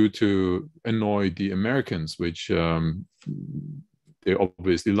can do to annoy the Americans, which they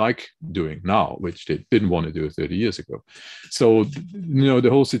obviously like doing now, which they didn't want to do 30 years ago. So, the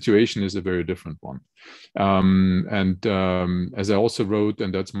whole situation is a very different one. As I also wrote,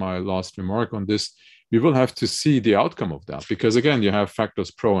 and that's my last remark on this, we will have to see the outcome of that, because again, you have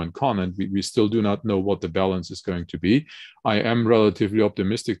factors pro and con, and we still do not know what the balance is going to be. I am relatively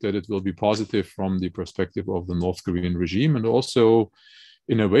optimistic that it will be positive from the perspective of the North Korean regime, and also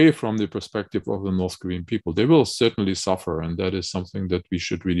in a way from the perspective of the North Korean people. They will certainly suffer, and that is something that we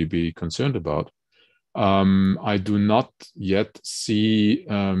should really be concerned about. I do not yet see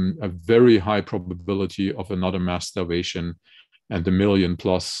a very high probability of another mass starvation and 1 million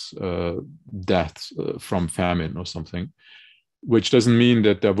plus deaths from famine or something, which doesn't mean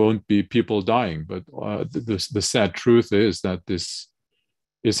that there won't be people dying. But the sad truth is that this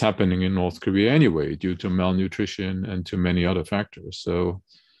is happening in North Korea anyway, due to malnutrition and to many other factors. So,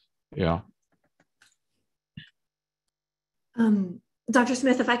 yeah. Dr.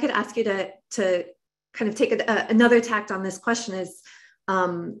 Smith, if I could ask you to kind of take another tact on this question, is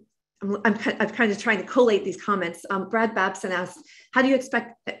I'm kind of trying to collate these comments. Brad Babson asked, how do you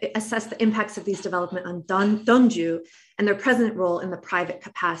assess the impacts of these development on Donju and their present role in the private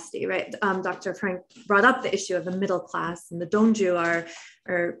capacity, right? Dr. Frank brought up the issue of the middle class, and the Donju are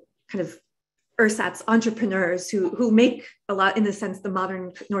kind of ersatz entrepreneurs who make a lot, in a sense, the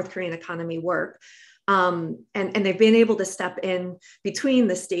modern North Korean economy work. And they've been able to step in between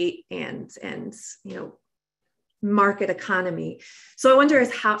the state and market economy. So I wonder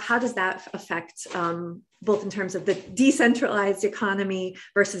how does that affect both in terms of the decentralized economy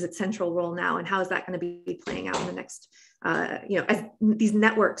versus its central role now, and how is that going to be playing out in the next, as these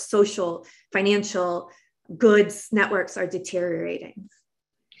networks, social, financial goods networks are deteriorating?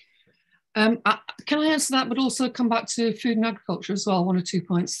 Can I answer that, but also come back to food and agriculture as well, 1 or 2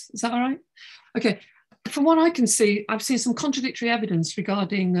 points? Is that all right? Okay. From what I can see, I've seen some contradictory evidence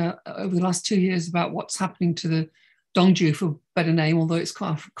regarding over the last 2 years about what's happening to the Dongju, for a better name, although it's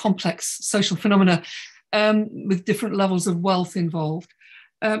quite a complex social phenomena with different levels of wealth involved.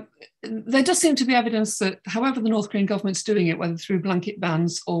 There does seem to be evidence that however the North Korean government's doing it, whether through blanket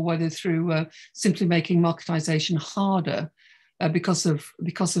bans or whether through simply making marketization harder because of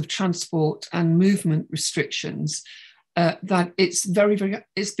transport and movement restrictions, that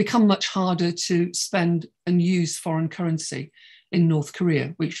it's become much harder to spend and use foreign currency in North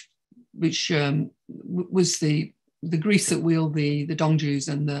Korea, which was the grease that wheeled the Dongjus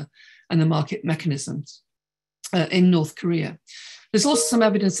and the market mechanisms in North Korea. There's also some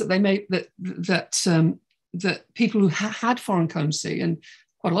evidence that they made that people who had foreign currency, and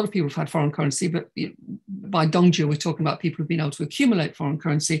quite a lot of people have had foreign currency, but by Dongju we're talking about people who've been able to accumulate foreign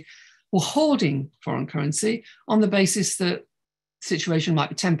currency, were hoarding foreign currency on the basis that the situation might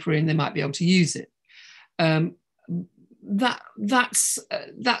be temporary and they might be able to use it. That's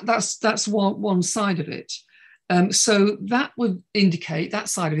one side of it. So that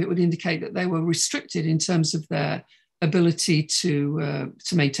side of it would indicate that they were restricted in terms of their ability to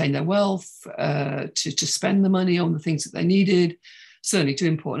maintain their wealth, to spend the money on the things that they needed. Certainly to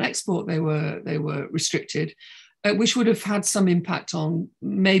import and export, they were restricted. Which would have had some impact on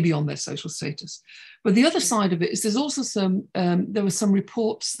their social status. But the other side of it is there's also there were some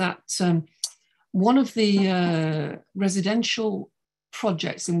reports that one of the residential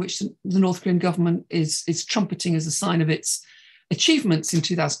projects in which the North Korean government is trumpeting as a sign of its achievements in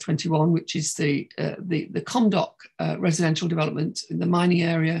 2021, which is the Komdok residential development in the mining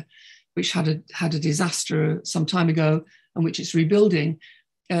area, which had a disaster some time ago and which it's rebuilding,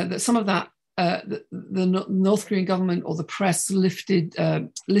 that some of that the North Korean government or the press listed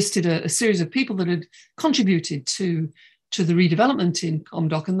a series of people that had contributed to the redevelopment in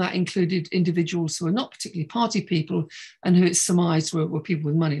Komdok, and that included individuals who were not particularly party people and who it's surmised were people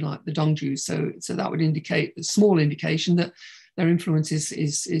with money, like the Dongjus. So that would indicate a small indication that their influence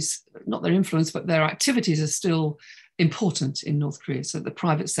is not their influence, but their activities are still important in North Korea. So the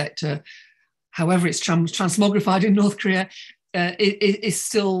private sector, however it's transmogrified in North Korea, it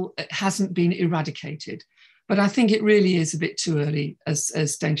still hasn't been eradicated. But I think it really is a bit too early, as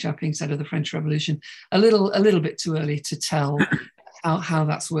Deng Xiaoping said of the French Revolution, a little bit too early to tell how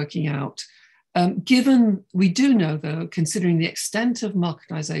that's working out. Given we do know, though, considering the extent of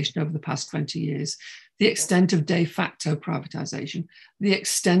marketization over the past 20 years, the extent of de facto privatization, the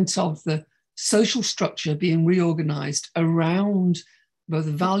extent of the social structure being reorganized around both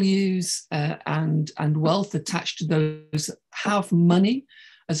values and wealth attached to those that have money,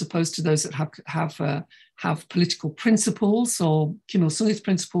 as opposed to those that have political principles or Kim Il-sung's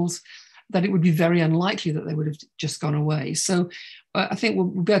principles, that it would be very unlikely that they would have just gone away. So I think we'll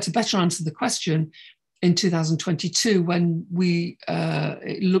be able to better answer the question in 2022 when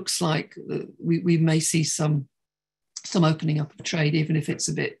it looks like we may see some opening up of trade, even if it's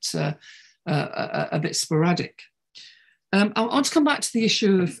a bit sporadic. I want to come back to the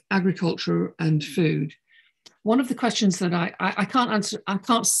issue of agriculture and food. One of the questions that I can't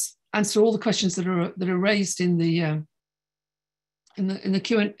answer all the questions that are raised in the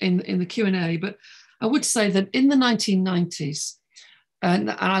Q&A, but I would say that in the 1990s,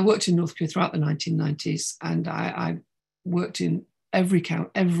 and I worked in North Korea throughout the 1990s, and I worked in every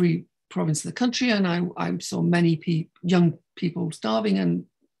province of the country, and I saw many young people starving and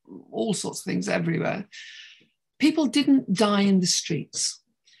all sorts of things everywhere. People didn't die in the streets.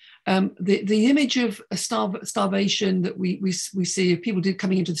 The image of a starvation that we see of people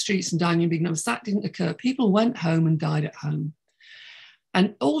coming into the streets and dying in big numbers, that didn't occur. People went home and died at home.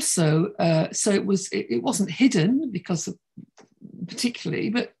 And also, so it wasn't hidden because of,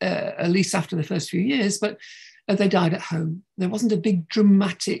 particularly, but at least after the first few years, but they died at home. There wasn't a big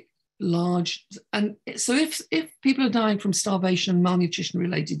dramatic large, and so if people are dying from starvation and malnutrition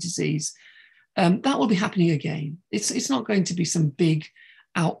related disease, that will be happening again. It's not going to be some big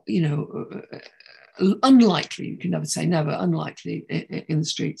unlikely, you can never say never, unlikely in the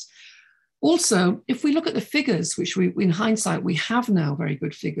streets. Also, if we look at the figures, which in hindsight, we have now very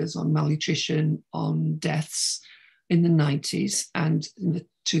good figures on malnutrition, on deaths in the 90s and in the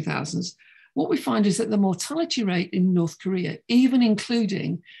 2000s, what we find is that the mortality rate in North Korea, even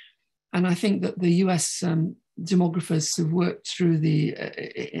including, and I think that the US demographers who've worked through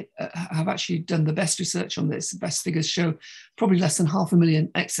have actually done the best research on this. The best figures show probably less than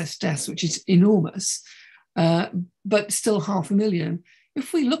 500,000 excess deaths, which is enormous, but still 500,000.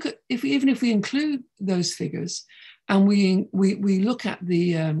 If we look at, even if we include those figures, and we look at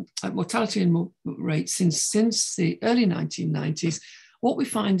the mortality rate since the early 1990s, what we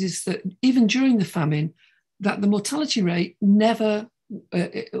find is that even during the famine, that the mortality rate never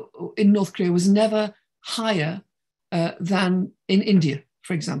in North Korea was never higher than in India,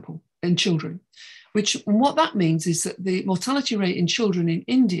 for example, in children. What that means is that the mortality rate in children in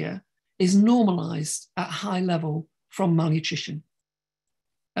India is normalized at high level from malnutrition.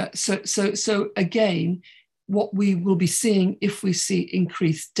 So again, what we will be seeing if we see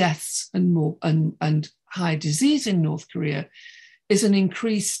increased deaths and high disease in North Korea is an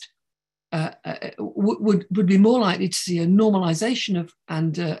increased, would be more likely to see a normalization of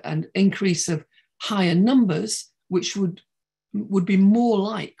and increase of higher numbers, which would be more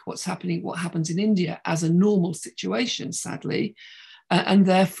like what happens in India as a normal situation, sadly. And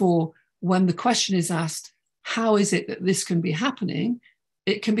therefore, when the question is asked, how is it that this can be happening?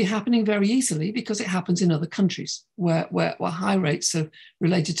 It can be happening very easily because it happens in other countries where high rates of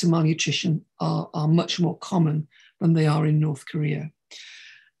related to malnutrition are much more common than they are in North Korea.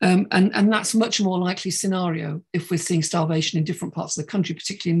 And that's a much more likely scenario if we're seeing starvation in different parts of the country,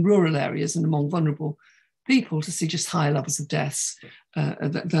 particularly in rural areas and among vulnerable people, to see just higher levels of deaths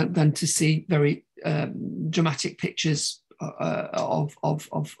than to see very dramatic pictures of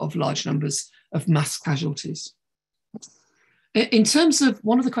large numbers of mass casualties. In terms of,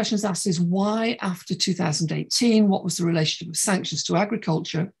 one of the questions asked is why after 2018, what was the relationship of sanctions to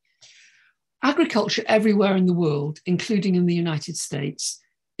agriculture? Agriculture everywhere in the world, including in the United States,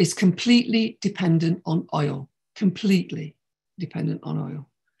 is completely dependent on oil, completely dependent on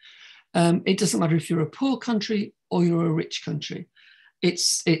oil. It doesn't matter if you're a poor country or you're a rich country.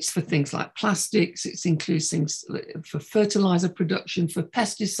 It's for things like plastics, it includes things for fertilizer production, for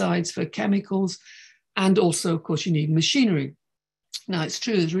pesticides, for chemicals, and also, of course, you need machinery. Now, it's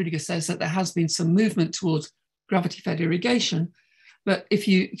true, as Rudiger says, that there has been some movement towards gravity-fed irrigation, but if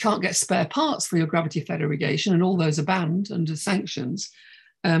you can't get spare parts for your gravity-fed irrigation, and all those are banned under sanctions,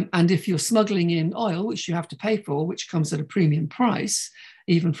 and if you're smuggling in oil, which you have to pay for, which comes at a premium price,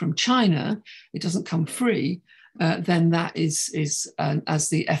 even from China, it doesn't come free, then that is as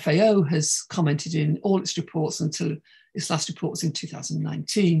the FAO has commented in all its reports until its last report was in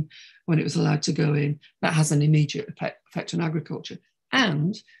 2019, when it was allowed to go in, that has an immediate effect on agriculture.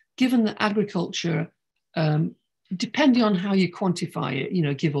 And given that agriculture, depending on how you quantify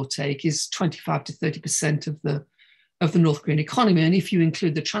it, give or take, is 25 to 30% of the North Korean economy. And if you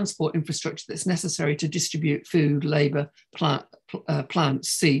include the transport infrastructure that's necessary to distribute food, labor, plants,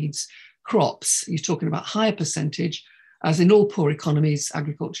 seeds, crops, you're talking about higher percentage, as in all poor economies,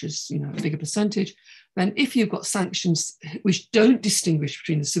 agriculture is a bigger percentage. Then if you've got sanctions which don't distinguish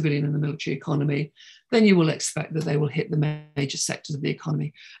between the civilian and the military economy, then you will expect that they will hit the major sectors of the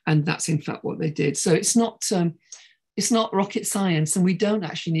economy. And that's in fact what they did. So it's not rocket science, and we don't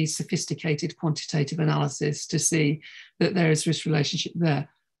actually need sophisticated quantitative analysis to see that there is this relationship there.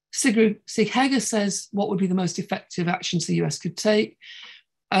 Sig Heger says, what would be the most effective actions the US could take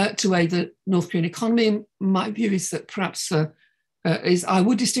to aid the North Korean economy? My view is that perhaps I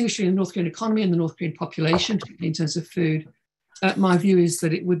would distinguish between the North Korean economy and the North Korean population, particularly in terms of food. My view is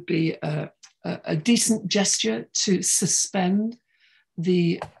that it would be a decent gesture to suspend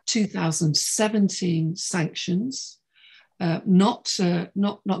the 2017 sanctions, not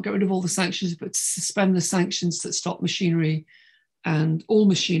get rid of all the sanctions, but to suspend the sanctions that stop machinery and all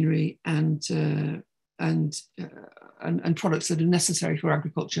machinery and products that are necessary for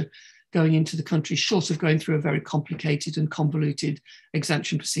agriculture going into the country, short of going through a very complicated and convoluted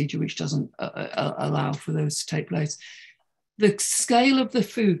exemption procedure, which doesn't allow for those to take place. The scale of the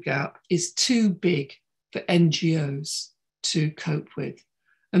food gap is too big for NGOs to cope with.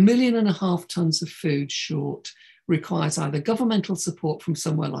 1.5 million tons of food short requires either governmental support from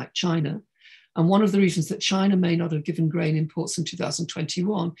somewhere like China, and one of the reasons that China may not have given grain imports in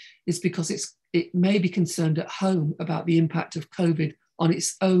 2021 is because it may be concerned at home about the impact of COVID on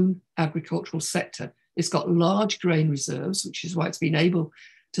its own agricultural sector. It's got large grain reserves, which is why it's been able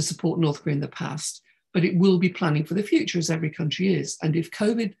to support North Korea in the past, but it will be planning for the future, as every country is. And if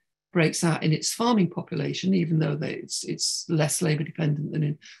COVID breaks out in its farming population, even though it's less labor dependent than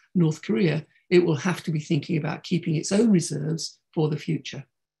in North Korea, it will have to be thinking about keeping its own reserves for the future.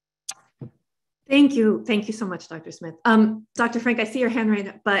 Thank you. Thank you so much, Dr. Smith. Dr. Frank, I see your hand right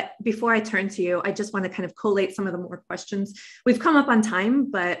up, but before I turn to you, I just want to kind of collate some of the more questions. We've come up on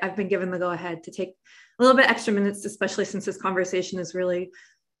time, but I've been given the go ahead to take a little bit extra minutes, especially since this conversation is really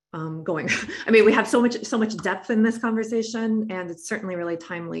going. I mean, we have so much depth in this conversation, and it's certainly really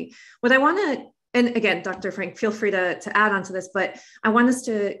timely. What I want to, and again, Dr. Frank, feel free to add on to this, but I want us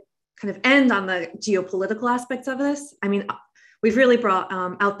to kind of end on the geopolitical aspects of this. I mean, we've really brought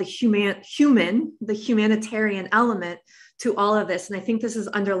out the humanitarian element to all of this. And I think this is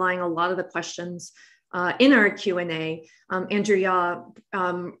underlying a lot of the questions in our Q&A. Andrew Yaw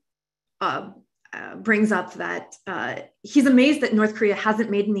brings up that he's amazed that North Korea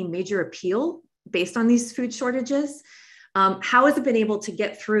hasn't made any major appeal based on these food shortages. How has it been able to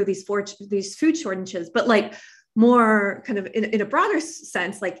get through these food shortages? But like more kind of in a broader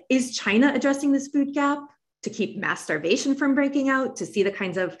sense, like, is China addressing this food gap to keep mass starvation from breaking out, to see the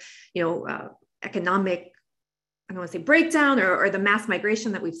kinds of, economic, I don't want to say breakdown or the mass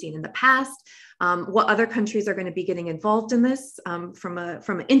migration that we've seen in the past? What other countries are going to be getting involved in this from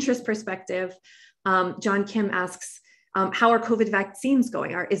an interest perspective? John Kim asks, how are COVID vaccines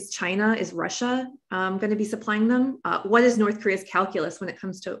going? Is Russia going to be supplying them? What is North Korea's calculus when it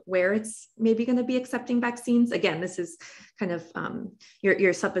comes to where it's maybe going to be accepting vaccines? Again, this is kind of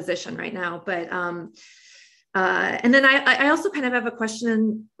your supposition right now, but and then I also kind of have a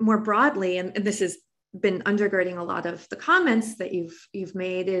question more broadly, and this has been undergirding a lot of the comments that you've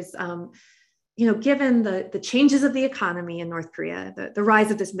made, is given the changes of the economy in North Korea, the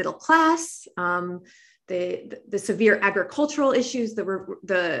rise of this middle class, the severe agricultural issues,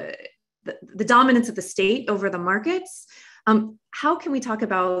 the dominance of the state over the markets, how can we talk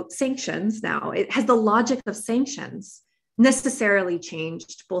about sanctions now? Has the logic of sanctions necessarily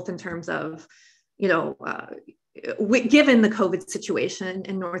changed, both in terms of given the COVID situation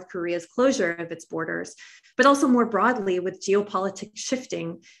and North Korea's closure of its borders, but also more broadly with geopolitics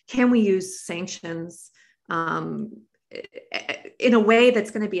shifting, can we use sanctions in a way that's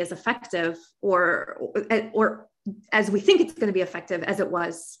going to be as effective or as we think it's going to be effective as it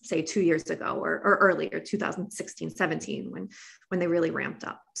was, say, 2 years ago or earlier, 2016, 17, when they really ramped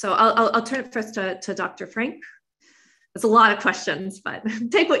up? So I'll turn it first to Dr. Frank. There's a lot of questions, but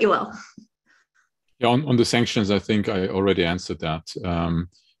take what you will. Yeah, on the sanctions, I think I already answered that.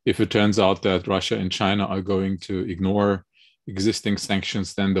 If it turns out that Russia and China are going to ignore existing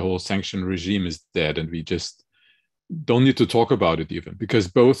sanctions, then the whole sanction regime is dead, and we just don't need to talk about it even, because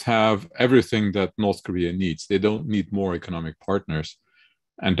both have everything that North Korea needs. They don't need more economic partners,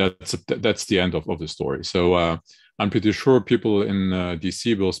 and that's the end of the story. So I'm pretty sure people in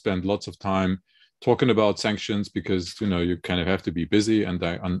DC will spend lots of time talking about sanctions because you kind of have to be busy, and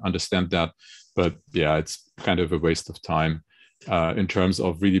I understand that. But yeah, it's kind of a waste of time in terms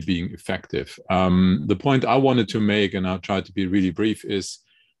of really being effective. The point I wanted to make, and I'll try to be really brief, is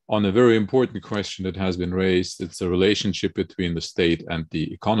on a very important question that has been raised. It's a relationship between the state and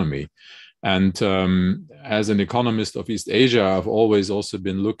the economy. And as an economist of East Asia, I've always also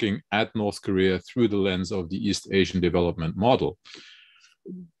been looking at North Korea through the lens of the East Asian development model,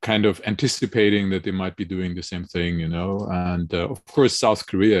 kind of anticipating that they might be doing the same thing, and of course, South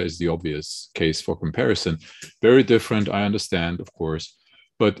Korea is the obvious case for comparison. Very different, I understand, of course.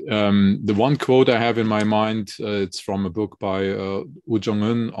 But the one quote I have in my mind, it's from a book by Woo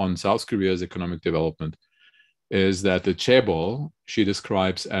Jong-un on South Korea's economic development, is that the chaebol she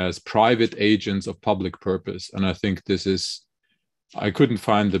describes as private agents of public purpose. And I think I couldn't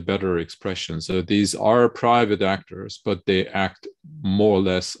find a better expression. So these are private actors, but they act more or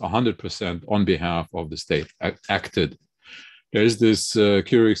less 100% on behalf of the state, acted. There's this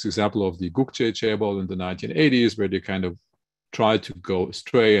curious example of the Gukje chaebol in the 1980s, where they kind of tried to go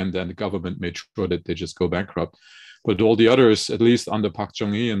astray, and then the government made sure that they just go bankrupt. But all the others, at least under Park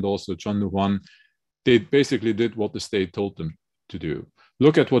Chung-hee and also Chun Woo-hwan, they basically did what the state told them to do.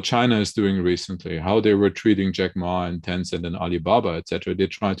 Look at what China is doing recently, how they were treating Jack Ma and Tencent and Alibaba, etc. They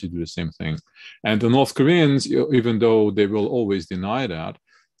try to do the same thing. And the North Koreans, even though they will always deny that,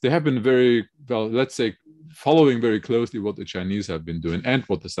 they have been very, well, let's say, following very closely what the Chinese have been doing and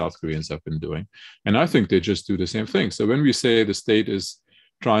what the South Koreans have been doing. And I think they just do the same thing. So when we say the state is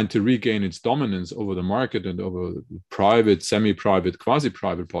trying to regain its dominance over the market and over the private, semi-private,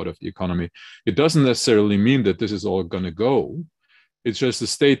 quasi-private part of the economy, it doesn't necessarily mean that this is all going to go. It's just the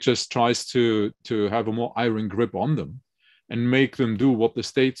state just tries to have a more iron grip on them and make them do what the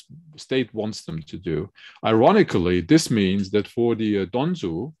state wants them to do. Ironically, this means that for the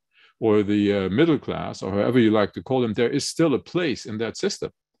donju, or the middle class, or however you like to call them, there is still a place in that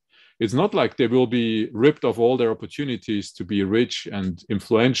system. It's not like they will be ripped of all their opportunities to be rich and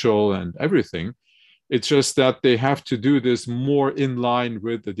influential and everything. It's just that they have to do this more in line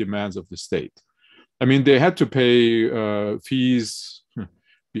with the demands of the state. I mean, they had to pay fees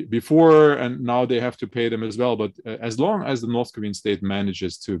before, and now they have to pay them as well. But as long as the North Korean state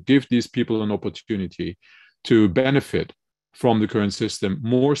manages to give these people an opportunity to benefit from the current system,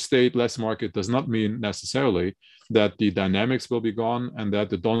 more state, less market does not mean necessarily that the dynamics will be gone and that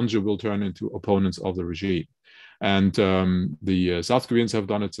the donju will turn into opponents of the regime. And the South Koreans have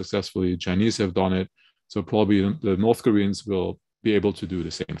done it successfully, Chinese have done it, so probably the North Koreans will be able to do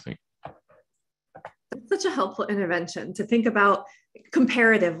the same thing. It's such a helpful intervention to think about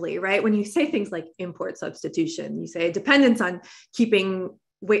comparatively, right? When you say things like import substitution, you say dependence on keeping,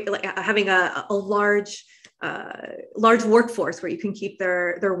 like having a large workforce where you can keep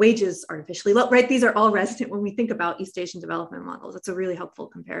their wages artificially low, right? These are all resident when we think about East Asian development models. It's a really helpful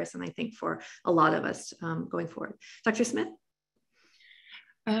comparison, I think, for a lot of us going forward. Dr. Smith?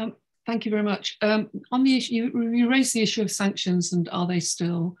 Thank you very much. On the issue, you raised the issue of sanctions and are they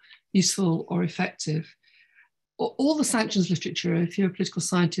still useful or effective? All the sanctions literature, if you're a political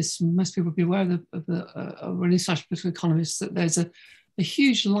scientist, most people will be aware of an international political economist, that there's a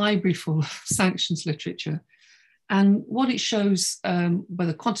huge library full of sanctions literature. And what it shows,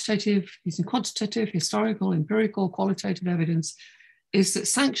 whether using quantitative, historical, empirical, qualitative evidence, is that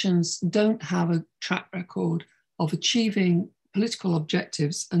sanctions don't have a track record of achieving political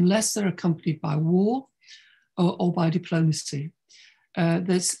objectives unless they're accompanied by war or by diplomacy.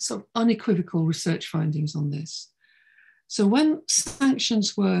 There's sort of unequivocal research findings on this. So when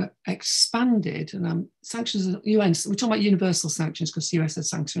sanctions were expanded, and sanctions, UN, we're talking about universal sanctions because the US had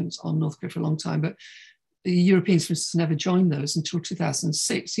sanctions on North Korea for a long time, but the Europeans, for instance, never joined those until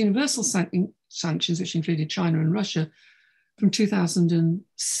 2006. Universal sanctions, which included China and Russia, from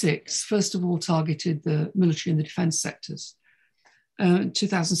 2006, first of all targeted the military and the defense sectors.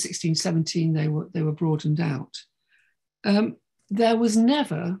 2016-17, they were broadened out. There was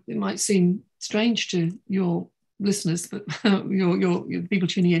never, it might seem strange to your listeners, but your people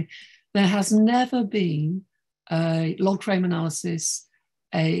tuning in, there has never been a log frame analysis,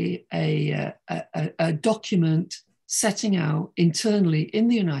 a document setting out internally in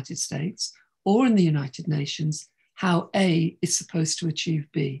the United States or in the United Nations how A is supposed to achieve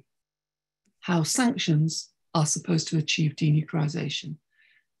B, how sanctions are supposed to achieve denuclearization.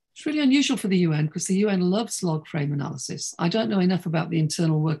 It's really unusual for the UN because the UN loves log frame analysis. I don't know enough about the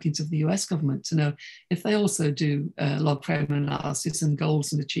internal workings of the US government to know if they also do log frame analysis and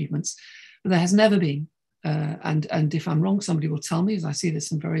goals and achievements, but there has never been. And if I'm wrong, somebody will tell me, as I see there's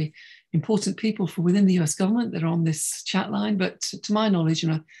some very important people from within the US government that are on this chat line, but to my knowledge,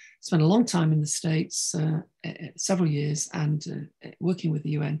 I spent a long time in the States, several years, and working with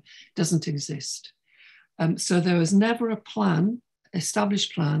the UN doesn't exist. So there was never a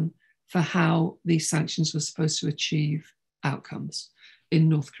established plan for how these sanctions were supposed to achieve outcomes in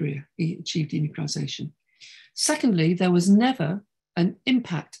North Korea, achieve denuclearization. Secondly, there was never an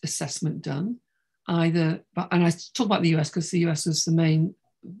impact assessment done either, and I talk about the US because the US was the main,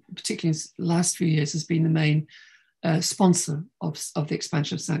 particularly in the last few years, has been the main sponsor of the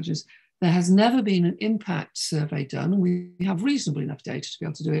expansion of sanctions. There has never been an impact survey done, and we have reasonable enough data to be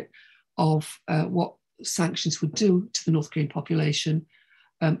able to do it, of what sanctions would do to the North Korean population,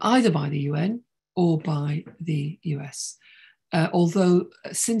 either by the UN or by the US. Although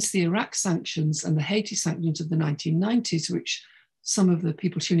since the Iraq sanctions and the Haiti sanctions of the 1990s, which some of the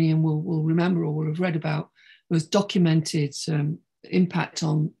people tuning in will remember or will have read about, was documented impact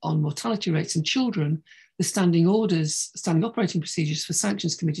on mortality rates in children, the standing operating procedures for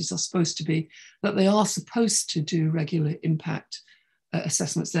sanctions committees are supposed to be that they are supposed to do regular impact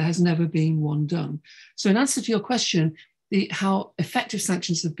assessments. There has never been one done. So in answer to your question, how effective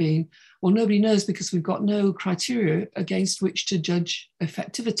sanctions have been, well, nobody knows because we've got no criteria against which to judge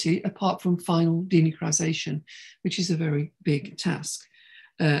effectivity apart from final denuclearization, which is a very big task,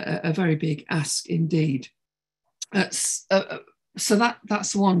 a very big ask indeed. So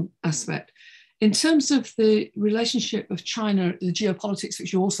that's one aspect. In terms of the relationship of China, the geopolitics,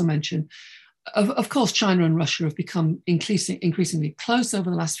 which you also mentioned, of course, China and Russia have become increasingly close over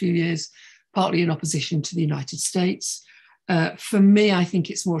the last few years, partly in opposition to the United States. For me, I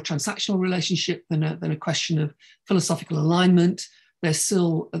think it's more a transactional relationship than a question of philosophical alignment.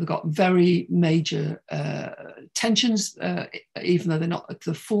 they've got very major tensions, even though they're not at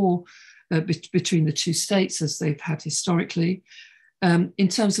the fore between the two states as they've had historically. In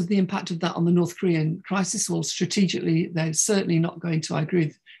terms of the impact of that on the North Korean crisis, well, strategically, they're certainly not going to, I agree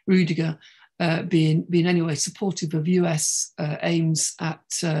with Rudiger, be in any way supportive of US aims at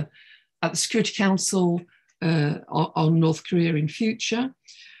the Security Council on North Korea in future.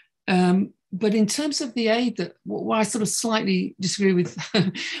 But in terms of the aid, that what I sort of slightly disagree with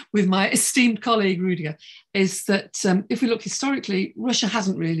with my esteemed colleague Rudiger is that if we look historically, Russia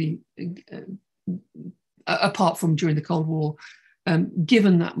hasn't really, apart from during the Cold War,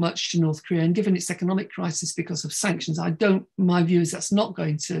 given that much to North Korea, and given its economic crisis because of sanctions. My view is it's not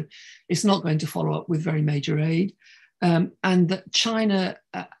going to follow up with very major aid, and that China,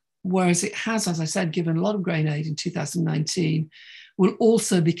 whereas it has, as I said, given a lot of grain aid in 2019, will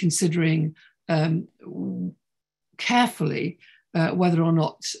also be considering carefully whether or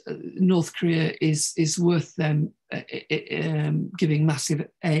not North Korea is worth them giving massive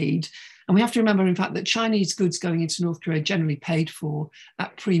aid. And we have to remember, in fact, that Chinese goods going into North Korea are generally paid for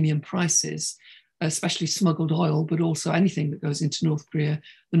at premium prices, especially smuggled oil, but also anything that goes into North Korea,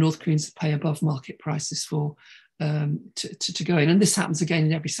 the North Koreans pay above market prices for to go in. And this happens again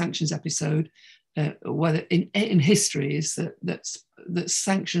in every sanctions episode, whether in history is that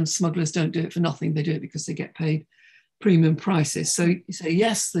sanctions smugglers don't do it for nothing. They do it because they get paid premium prices. So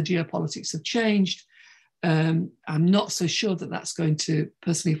yes, the geopolitics have changed. I'm not so sure that that's going to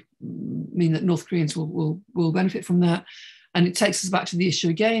personally mean that North Koreans will benefit from that. And it takes us back to the issue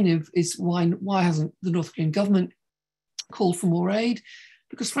again of why hasn't the North Korean government called for more aid?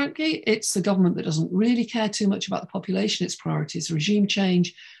 Because frankly, it's a government that doesn't really care too much about the population. Its priority is regime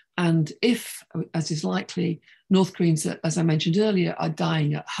change. And if, as is likely, North Koreans, as I mentioned earlier, are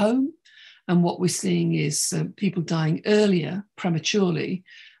dying at home, and what we're seeing is people dying earlier, prematurely,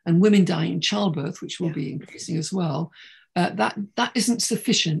 and women dying in childbirth, which will be increasing as well, that isn't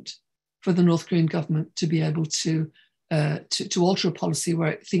sufficient for the North Korean government to be able to alter a policy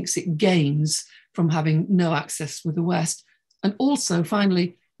where it thinks it gains from having no access with the West. And also,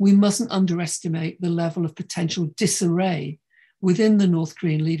 finally, we mustn't underestimate the level of potential disarray within the North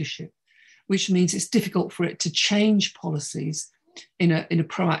Korean leadership, which means it's difficult for it to change policies in a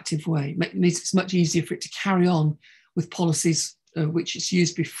proactive way. It means it's much easier for it to carry on with policies which it's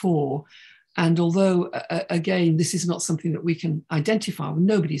used before. And although, again, this is not something that we can identify,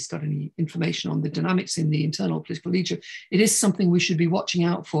 nobody's got any information on the dynamics in the internal political leadership, it is something we should be watching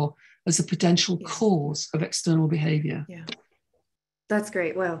out for as a potential cause of external behavior. Yeah. That's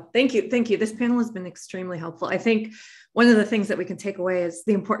great. Well, thank you. Thank you. This panel has been extremely helpful. I think one of the things that we can take away is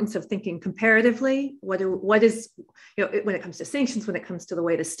the importance of thinking comparatively. What is, when it comes to sanctions, when it comes to the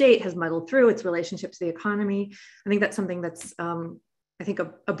way the state has muddled through its relationship to the economy. I think that's something that's, I think,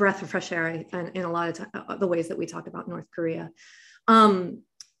 a breath of fresh air in a lot of the ways that we talk about North Korea.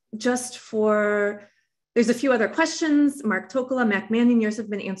 There's a few other questions. Mark Tokola, Mac Manning, yours have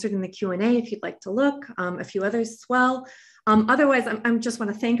been answered in the Q&A if you'd like to look, a few others as well. Otherwise, I just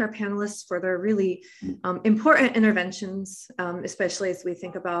want to thank our panelists for their really important interventions, especially as we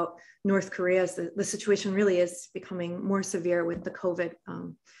think about North Korea, as the situation really is becoming more severe with the COVID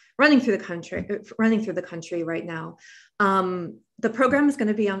running through the country right now. The program is going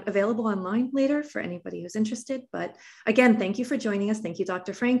to be available online later for anybody who's interested. But again, thank you for joining us. Thank you,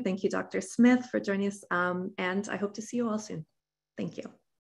 Dr. Frank. Thank you, Dr. Smith, for joining us. And I hope to see you all soon. Thank you.